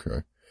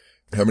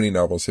 How many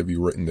novels have you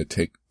written that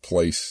take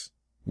place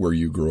where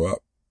you grew up?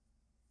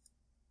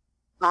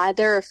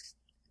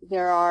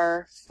 There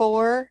are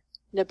 4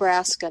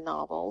 Nebraska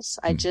novels.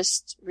 I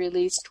just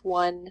released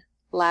one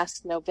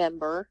last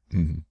November.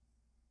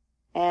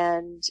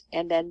 And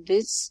then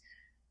this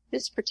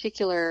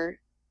particular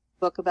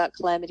book about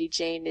Calamity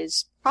Jane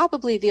is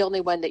probably the only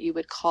one that you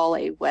would call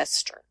a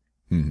Western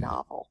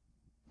novel,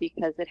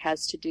 because it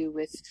has to do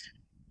with,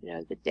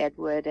 the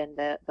Deadwood and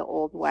the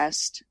Old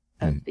West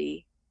of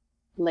the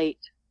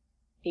late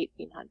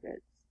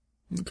 1800s.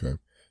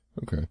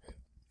 Okay.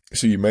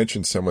 So you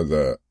mentioned some of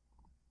the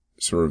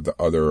sort of the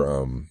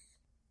other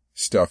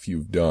stuff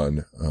you've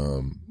done.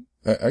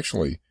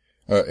 Actually,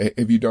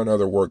 have you done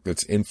other work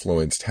that's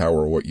influenced how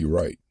or what you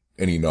write?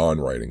 Any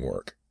non-writing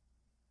work?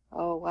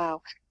 Oh,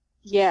 wow.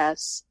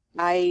 Yes.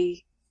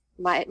 My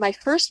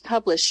first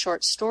published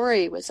short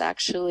story was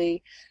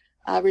actually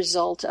a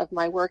result of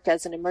my work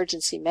as an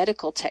emergency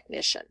medical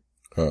technician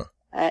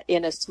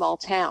in a small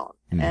town.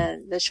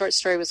 And the short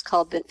story was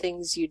called The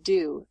Things You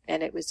Do,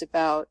 and it was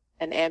about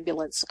an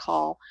ambulance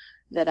call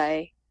that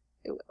a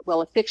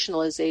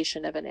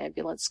fictionalization of an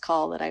ambulance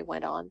call that I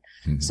went on.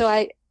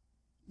 So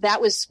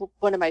that was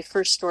one of my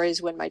first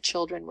stories when my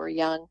children were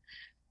young.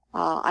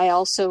 I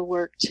also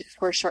worked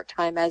for a short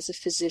time as a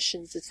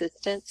physician's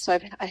assistant. So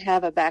I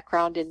have a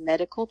background in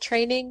medical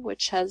training,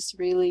 which has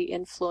really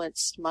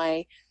influenced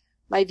my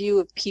view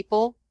of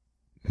people.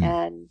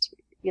 And,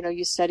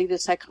 you study the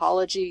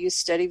psychology, you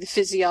study the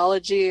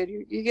physiology,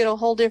 and you get a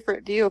whole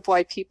different view of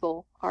why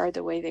people are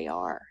the way they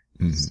are.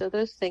 So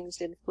those things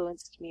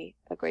influenced me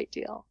a great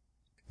deal.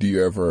 Do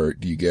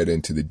you get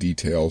into the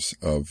details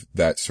of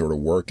that sort of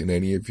work in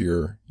any of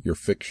your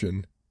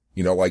fiction?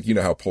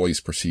 How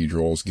police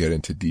procedurals get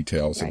into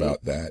details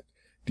about that.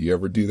 Do you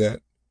ever do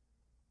that?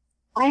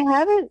 I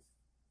haven't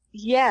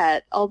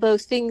yet, although I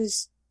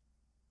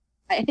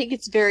think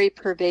it's very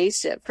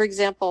pervasive. For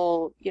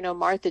example,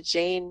 Martha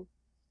Jane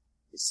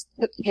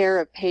took care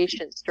of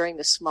patients during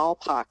the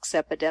smallpox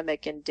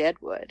epidemic in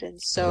Deadwood.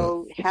 And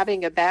so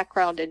having a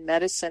background in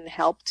medicine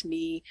helped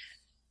me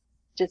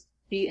just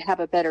have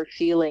a better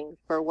feeling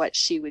for what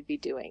she would be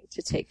doing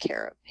to take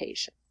care of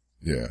patients.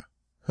 Yeah.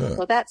 Huh.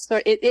 So that's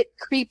it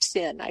creeps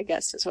in, I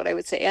guess is what I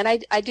would say. And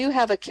I do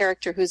have a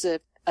character who's a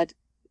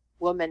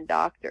woman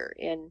doctor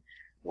in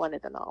one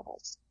of the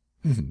novels.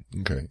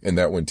 Mm-hmm. Okay. And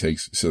that one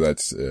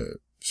that's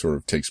sort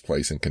of takes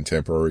place in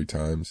contemporary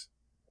times?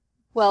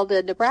 Well,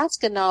 the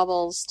Nebraska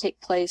novels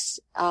take place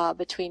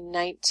between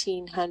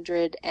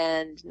 1900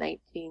 and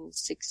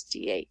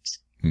 1968.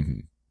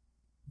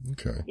 Mm-hmm.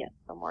 Okay. Yeah,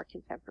 so more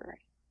contemporary.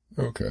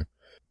 Okay.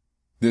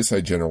 This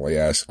I generally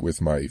ask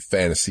with my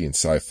fantasy and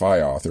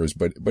sci-fi authors,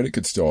 but it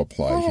could still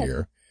apply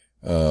here.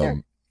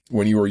 Sure.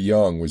 When you were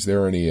young, was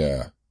there any,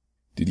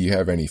 did you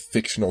have any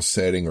fictional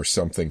setting or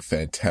something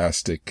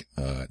fantastic,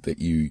 that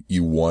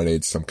you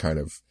wanted, some kind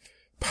of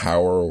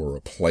power or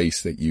a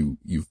place that you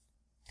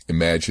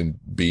imagined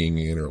being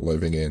in or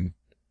living in?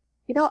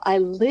 You know, I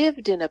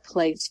lived in a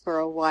place for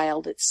a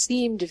while that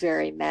seemed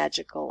very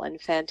magical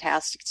and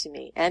fantastic to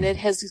me. And it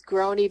has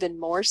grown even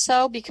more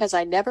so because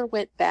I never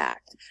went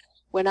back.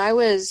 When I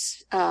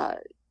was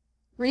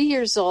 3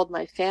 years old,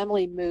 my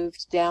family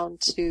moved down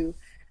to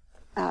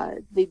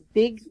the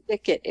Big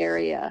Thicket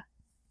area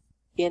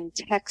in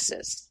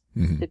Texas.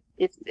 Mm-hmm.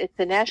 It's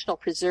a national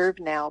preserve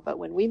now, but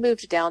when we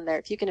moved down there,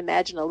 if you can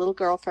imagine a little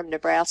girl from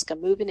Nebraska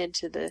moving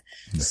into the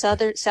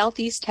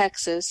southeast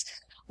Texas,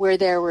 where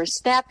there were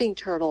snapping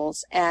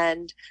turtles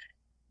and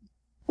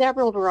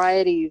several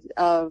varieties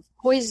of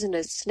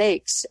poisonous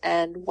snakes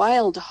and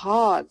wild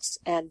hogs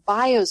and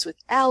bios with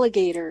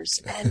alligators,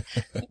 and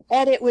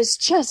it was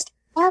just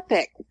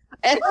epic.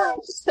 And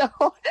so,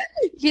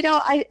 you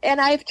know,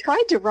 I've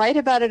tried to write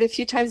about it a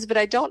few times, but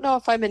I don't know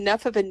if I'm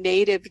enough of a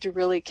native to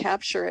really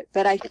capture it.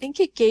 But I think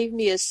it gave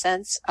me a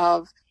sense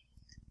of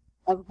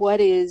what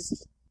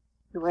is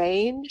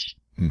strange.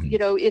 Mm-hmm. You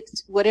know,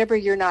 it's whatever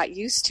you're not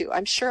used to.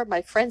 I'm sure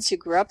my friends who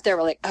grew up there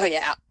were like, oh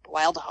yeah,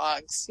 wild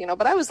hogs, you know,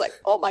 but I was like,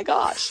 oh my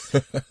gosh.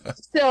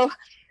 So,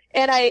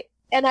 and I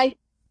am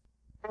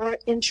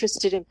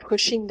interested in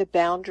pushing the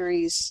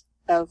boundaries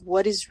of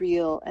what is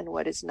real and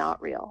what is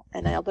not real.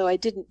 And although I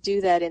didn't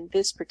do that in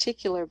this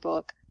particular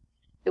book,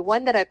 the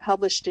one that I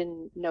published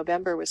in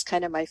November was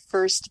kind of my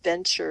first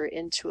venture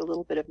into a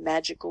little bit of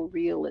magical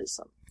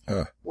realism,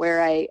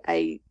 where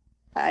I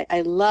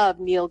love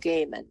Neil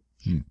Gaiman.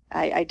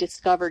 I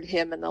discovered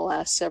him in the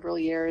last several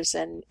years,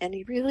 and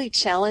he really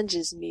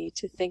challenges me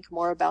to think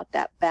more about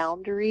that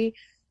boundary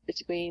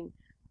between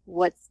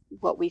what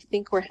we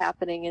think we're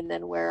happening and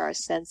then where our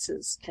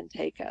senses can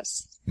take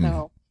us.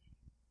 So,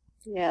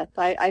 yes,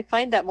 I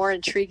find that more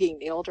intriguing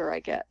the older I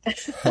get.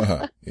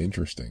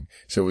 Interesting.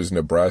 So is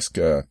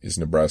Nebraska,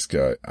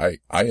 I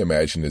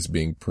imagine as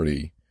being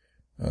pretty,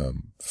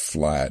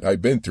 flat.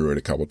 I've been through it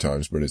a couple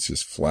times, but it's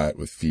just flat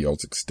with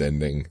fields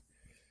extending,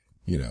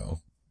 you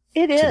know.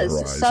 It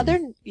is.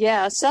 Southern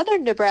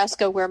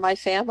Nebraska, where my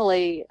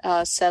family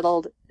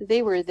settled,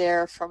 they were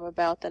there from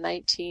about the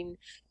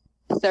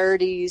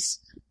 1930s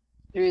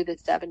through the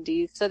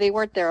 70s. So they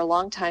weren't there a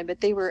long time,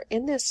 but they were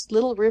in this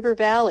little river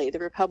valley, the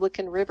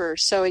Republican River.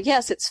 So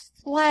yes, it's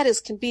flat as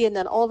can be. And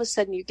then all of a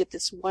sudden you get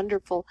this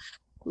wonderful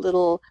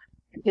little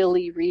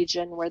hilly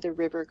region where the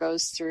river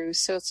goes through.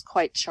 So it's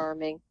quite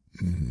charming.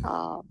 Mm-hmm.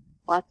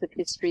 Lots of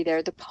history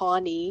there. The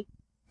Pawnee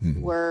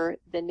were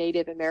the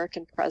Native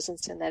American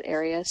presence in that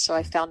area. So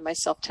I found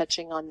myself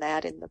touching on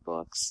that in the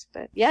books.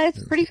 But yeah,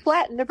 it's pretty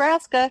flat in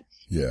Nebraska.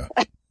 Yeah.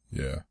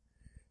 Yeah.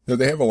 No,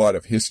 they have a lot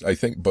of history. I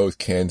think both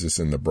Kansas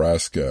and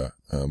Nebraska,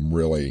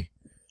 really,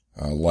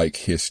 like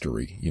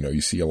history. You know, you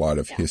see a lot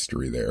of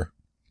history there.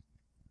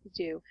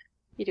 You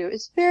do.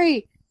 It's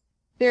very,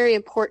 very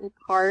important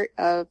part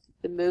of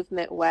the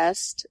movement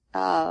west.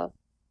 But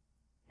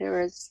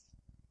it's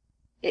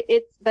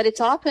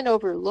often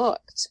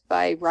overlooked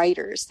by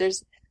writers.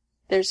 There's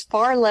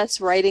far less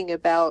writing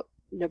about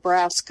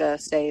Nebraska,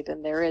 say,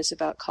 than there is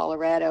about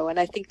Colorado. And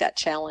I think that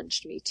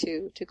challenged me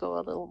too, to go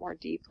a little more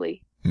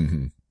deeply.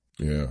 Mm-hmm.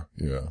 Yeah.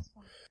 Yeah.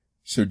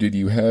 So did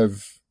you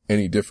have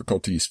any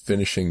difficulties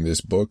finishing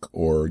this book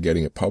or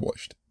getting it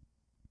published?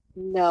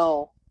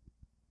 No.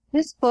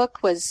 This book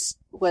was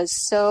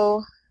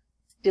so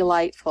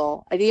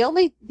delightful. The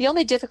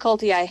only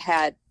difficulty I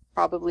had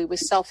probably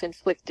was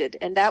self-inflicted.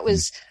 And that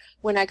was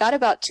when I got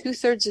about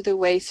 2/3 of the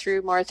way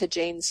through Martha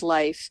Jane's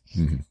life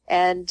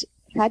and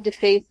had to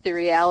face the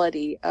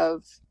reality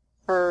of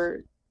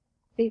her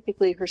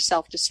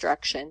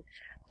self-destruction.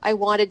 I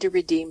wanted to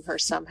redeem her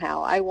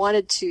somehow. I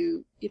wanted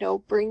to, you know,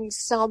 bring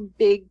some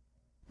big,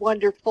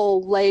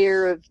 wonderful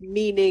layer of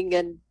meaning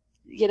and,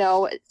 you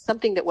know,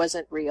 something that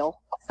wasn't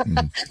real.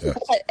 Yeah.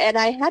 And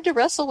I had to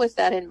wrestle with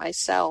that in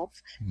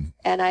myself.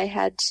 And I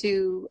had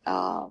to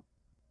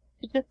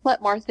just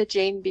let Martha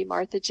Jane be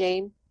Martha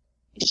Jane.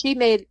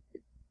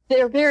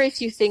 There are very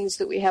few things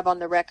that we have on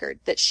the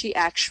record that she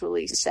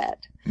actually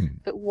said.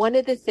 But one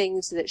of the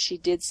things that she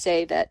did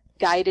say that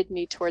guided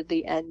me toward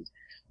the end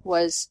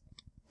was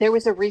there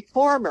was a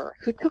reformer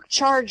who took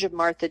charge of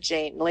Martha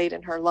Jane late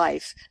in her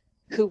life,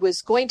 who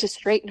was going to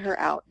straighten her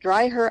out,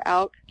 dry her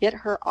out, get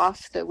her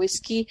off the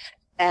whiskey,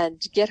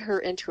 and get her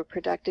into a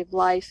productive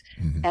life.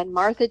 And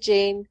Martha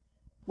Jane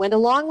went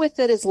along with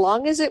it as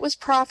long as it was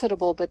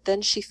profitable, but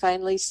then she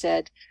finally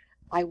said,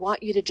 I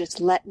want you to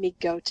just let me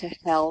go to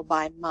hell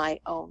by my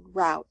own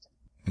route.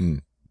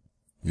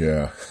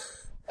 Yeah.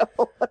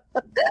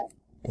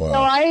 Wow.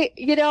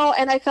 So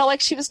and I felt like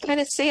she was kind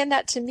of saying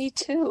that to me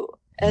too,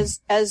 as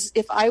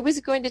if I was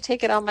going to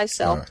take it on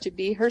myself to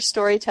be her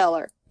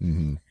storyteller.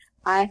 Mm-hmm.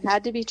 I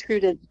had to be true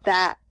to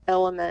that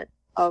element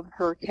of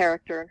her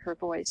character and her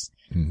voice.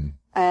 Mm-hmm.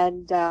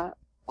 And,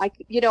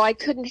 I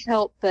couldn't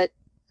help but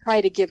try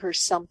to give her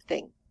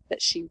something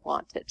that she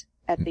wanted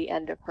at the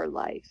end of her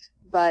life.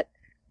 But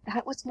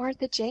that was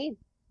Martha Jane.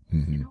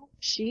 Mm-hmm.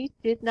 She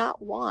did not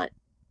want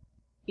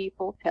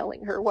people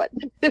telling her what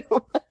to do.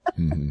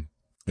 Mm-hmm.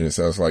 And it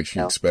sounds like she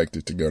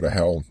expected to go to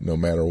hell no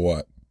matter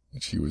what.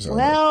 She was on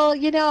Well,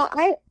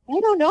 I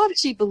don't know if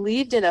she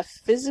believed in a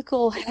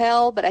physical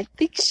hell, but I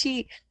think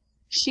she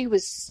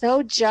was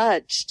so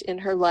judged in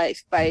her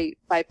life by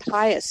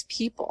pious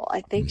people.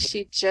 I think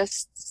she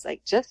just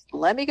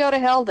let me go to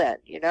hell then,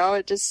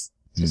 just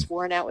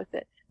worn out with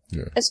it.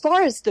 Yeah. As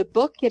far as the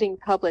book getting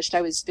published,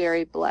 I was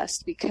very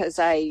blessed because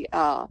I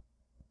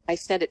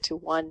sent it to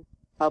one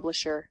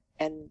publisher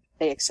and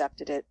they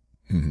accepted it.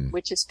 Mm-hmm.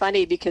 Which is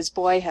funny because,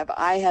 boy, have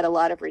I had a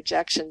lot of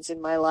rejections in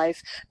my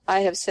life.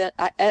 I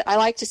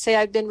like to say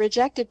I've been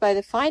rejected by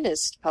the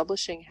finest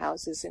publishing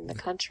houses in the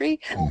country.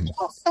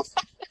 Mm-hmm.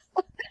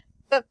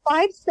 But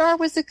 5-star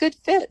was a good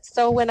fit.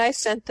 So when I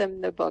sent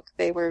them the book,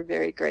 they were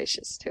very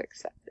gracious to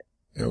accept it.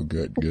 Oh,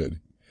 good.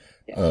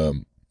 Yeah.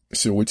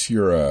 So what's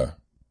your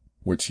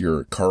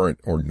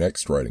current or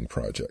next writing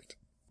project?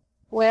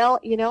 Well,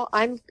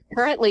 I'm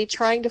currently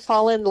trying to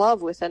fall in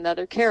love with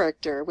another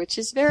character, which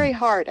is very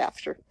hard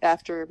after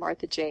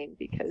Martha Jane,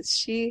 because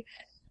she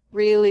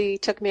really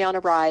took me on a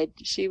ride.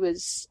 She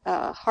was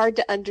hard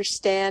to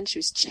understand. She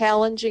was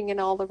challenging in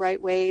all the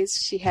right ways.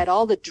 She had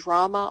all the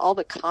drama, all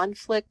the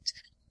conflict,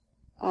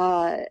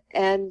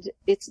 and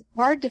it's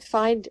hard to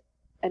find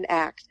an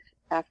act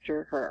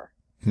after her.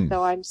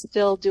 So I'm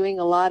still doing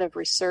a lot of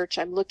research.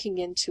 I'm looking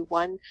into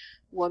one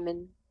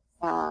woman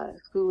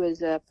who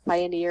is a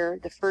pioneer,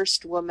 the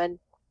first woman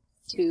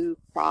to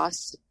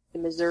cross the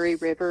Missouri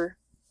River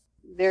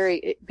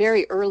very,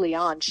 very early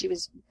on. She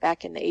was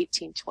back in the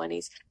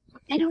 1820s.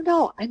 I don't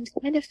know. I'm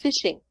kind of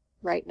fishing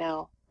right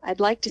now.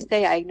 I'd like to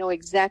say I know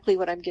exactly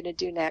what I'm going to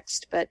do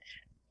next, but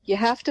you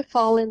have to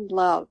fall in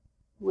love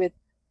with,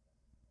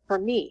 for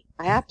me,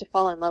 I have to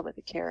fall in love with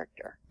the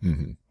character.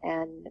 Mm-hmm.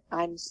 And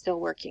I'm still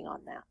working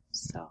on that.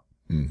 So.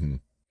 Mm-hmm.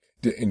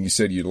 And you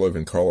said you live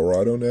in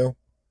Colorado now?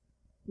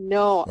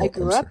 No, I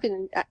grew up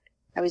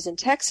I was in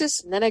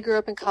Texas, and then I grew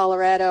up in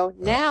Colorado.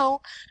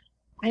 Now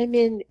I'm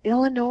in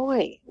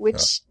Illinois,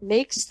 which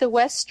makes the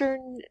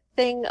Western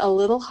thing a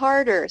little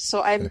harder.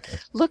 So I'm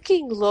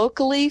looking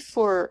locally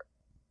for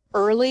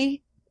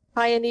early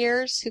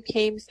pioneers who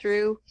came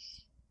through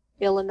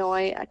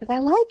Illinois, because I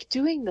like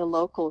doing the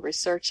local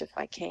research if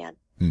I can.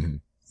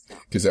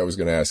 Because I was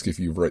going to ask if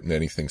you've written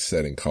anything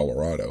set in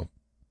Colorado.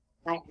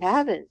 I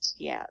haven't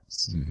yet.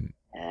 Mm-hmm.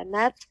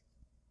 And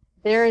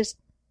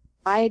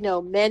I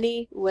know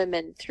many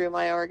women through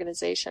my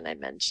organization I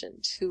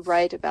mentioned who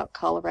write about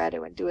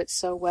Colorado and do it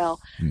so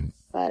well,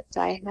 but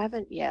I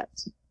haven't yet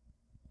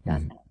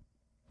done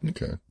that.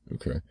 Okay.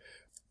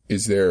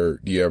 Do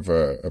you have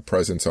a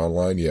presence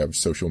online? Do you have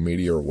social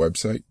media or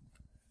website?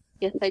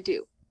 Yes, I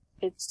do.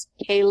 It's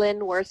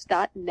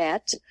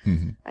KayLynWorth.net.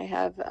 Mm-hmm. I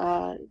have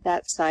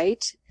that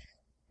site,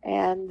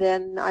 and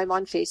then I'm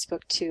on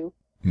Facebook too.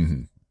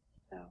 Mm-hmm.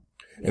 So,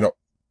 yeah. And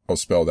I'll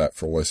spell that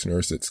for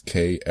listeners. It's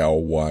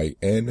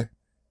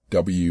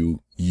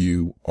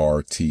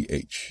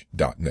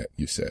KLYNWURTH.net,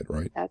 you said,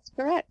 right? That's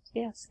correct.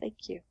 Yes,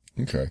 thank you.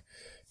 Okay.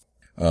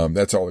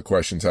 That's all the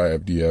questions I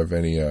have. Do you have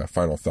any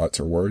final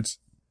thoughts or words?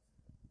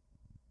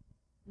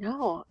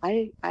 No,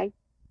 I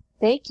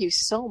thank you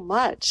so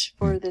much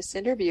for this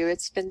interview.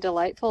 It's been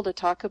delightful to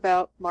talk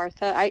about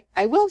Martha.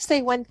 I will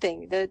say one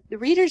thing. The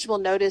readers will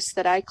notice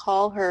that I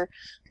call her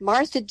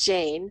Martha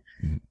Jane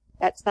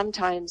at some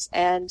times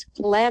and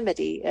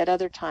Calamity at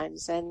other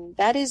times, and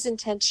that is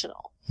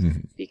intentional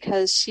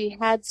because she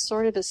had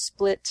sort of a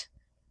split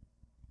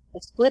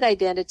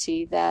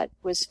identity that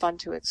was fun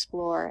to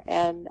explore,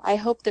 and I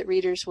hope that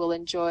readers will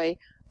enjoy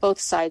both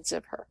sides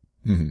of her.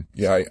 Mm-hmm.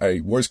 Yeah,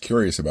 I was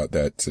curious about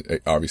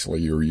that.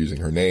 Obviously, you were using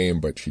her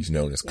name, but she's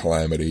known as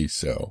Calamity,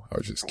 so I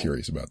was just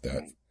curious about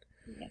that.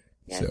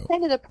 Yeah. So,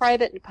 kind of the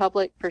private and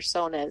public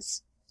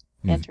personas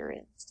enter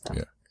in. So.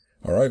 Yeah.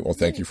 All right. Well,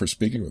 thank you for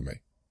speaking with me.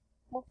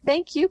 Well,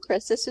 thank you,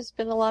 Chris. This has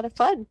been a lot of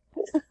fun.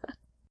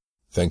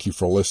 Thank you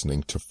for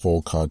listening to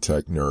Full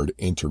Contact Nerd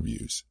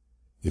Interviews.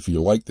 If you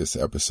like this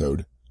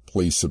episode,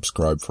 please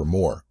subscribe for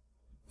more.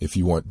 If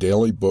you want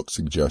daily book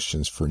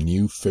suggestions for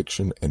new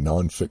fiction and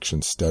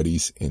nonfiction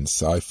studies in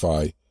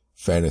sci-fi,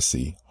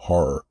 fantasy,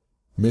 horror,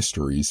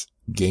 mysteries,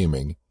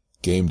 gaming,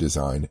 game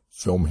design,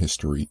 film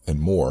history,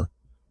 and more,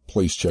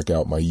 please check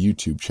out my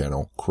YouTube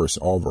channel, Chris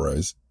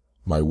Alvarez,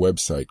 my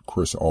website,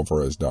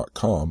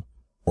 chrisalvarez.com,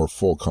 or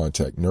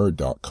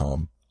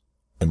fullcontactnerd.com,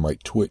 and my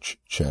Twitch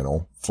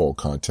channel, Full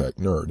Contact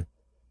Nerd.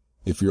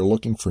 If you're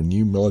looking for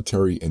new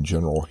military and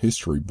general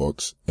history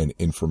books and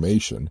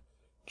information,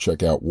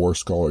 check out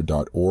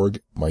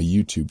warscholar.org, my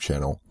YouTube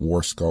channel,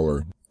 War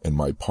Scholar, and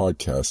my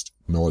podcast,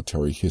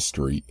 Military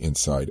History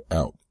Inside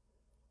Out.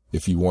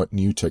 If you want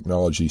new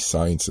technology,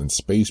 science, and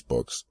space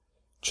books,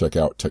 check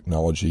out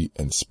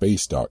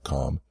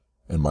technologyandspace.com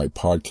and my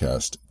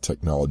podcast,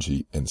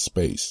 Technology and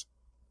Space.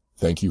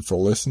 Thank you for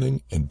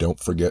listening, and don't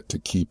forget to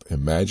keep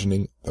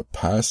imagining the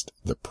past,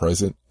 the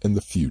present, and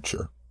the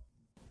future.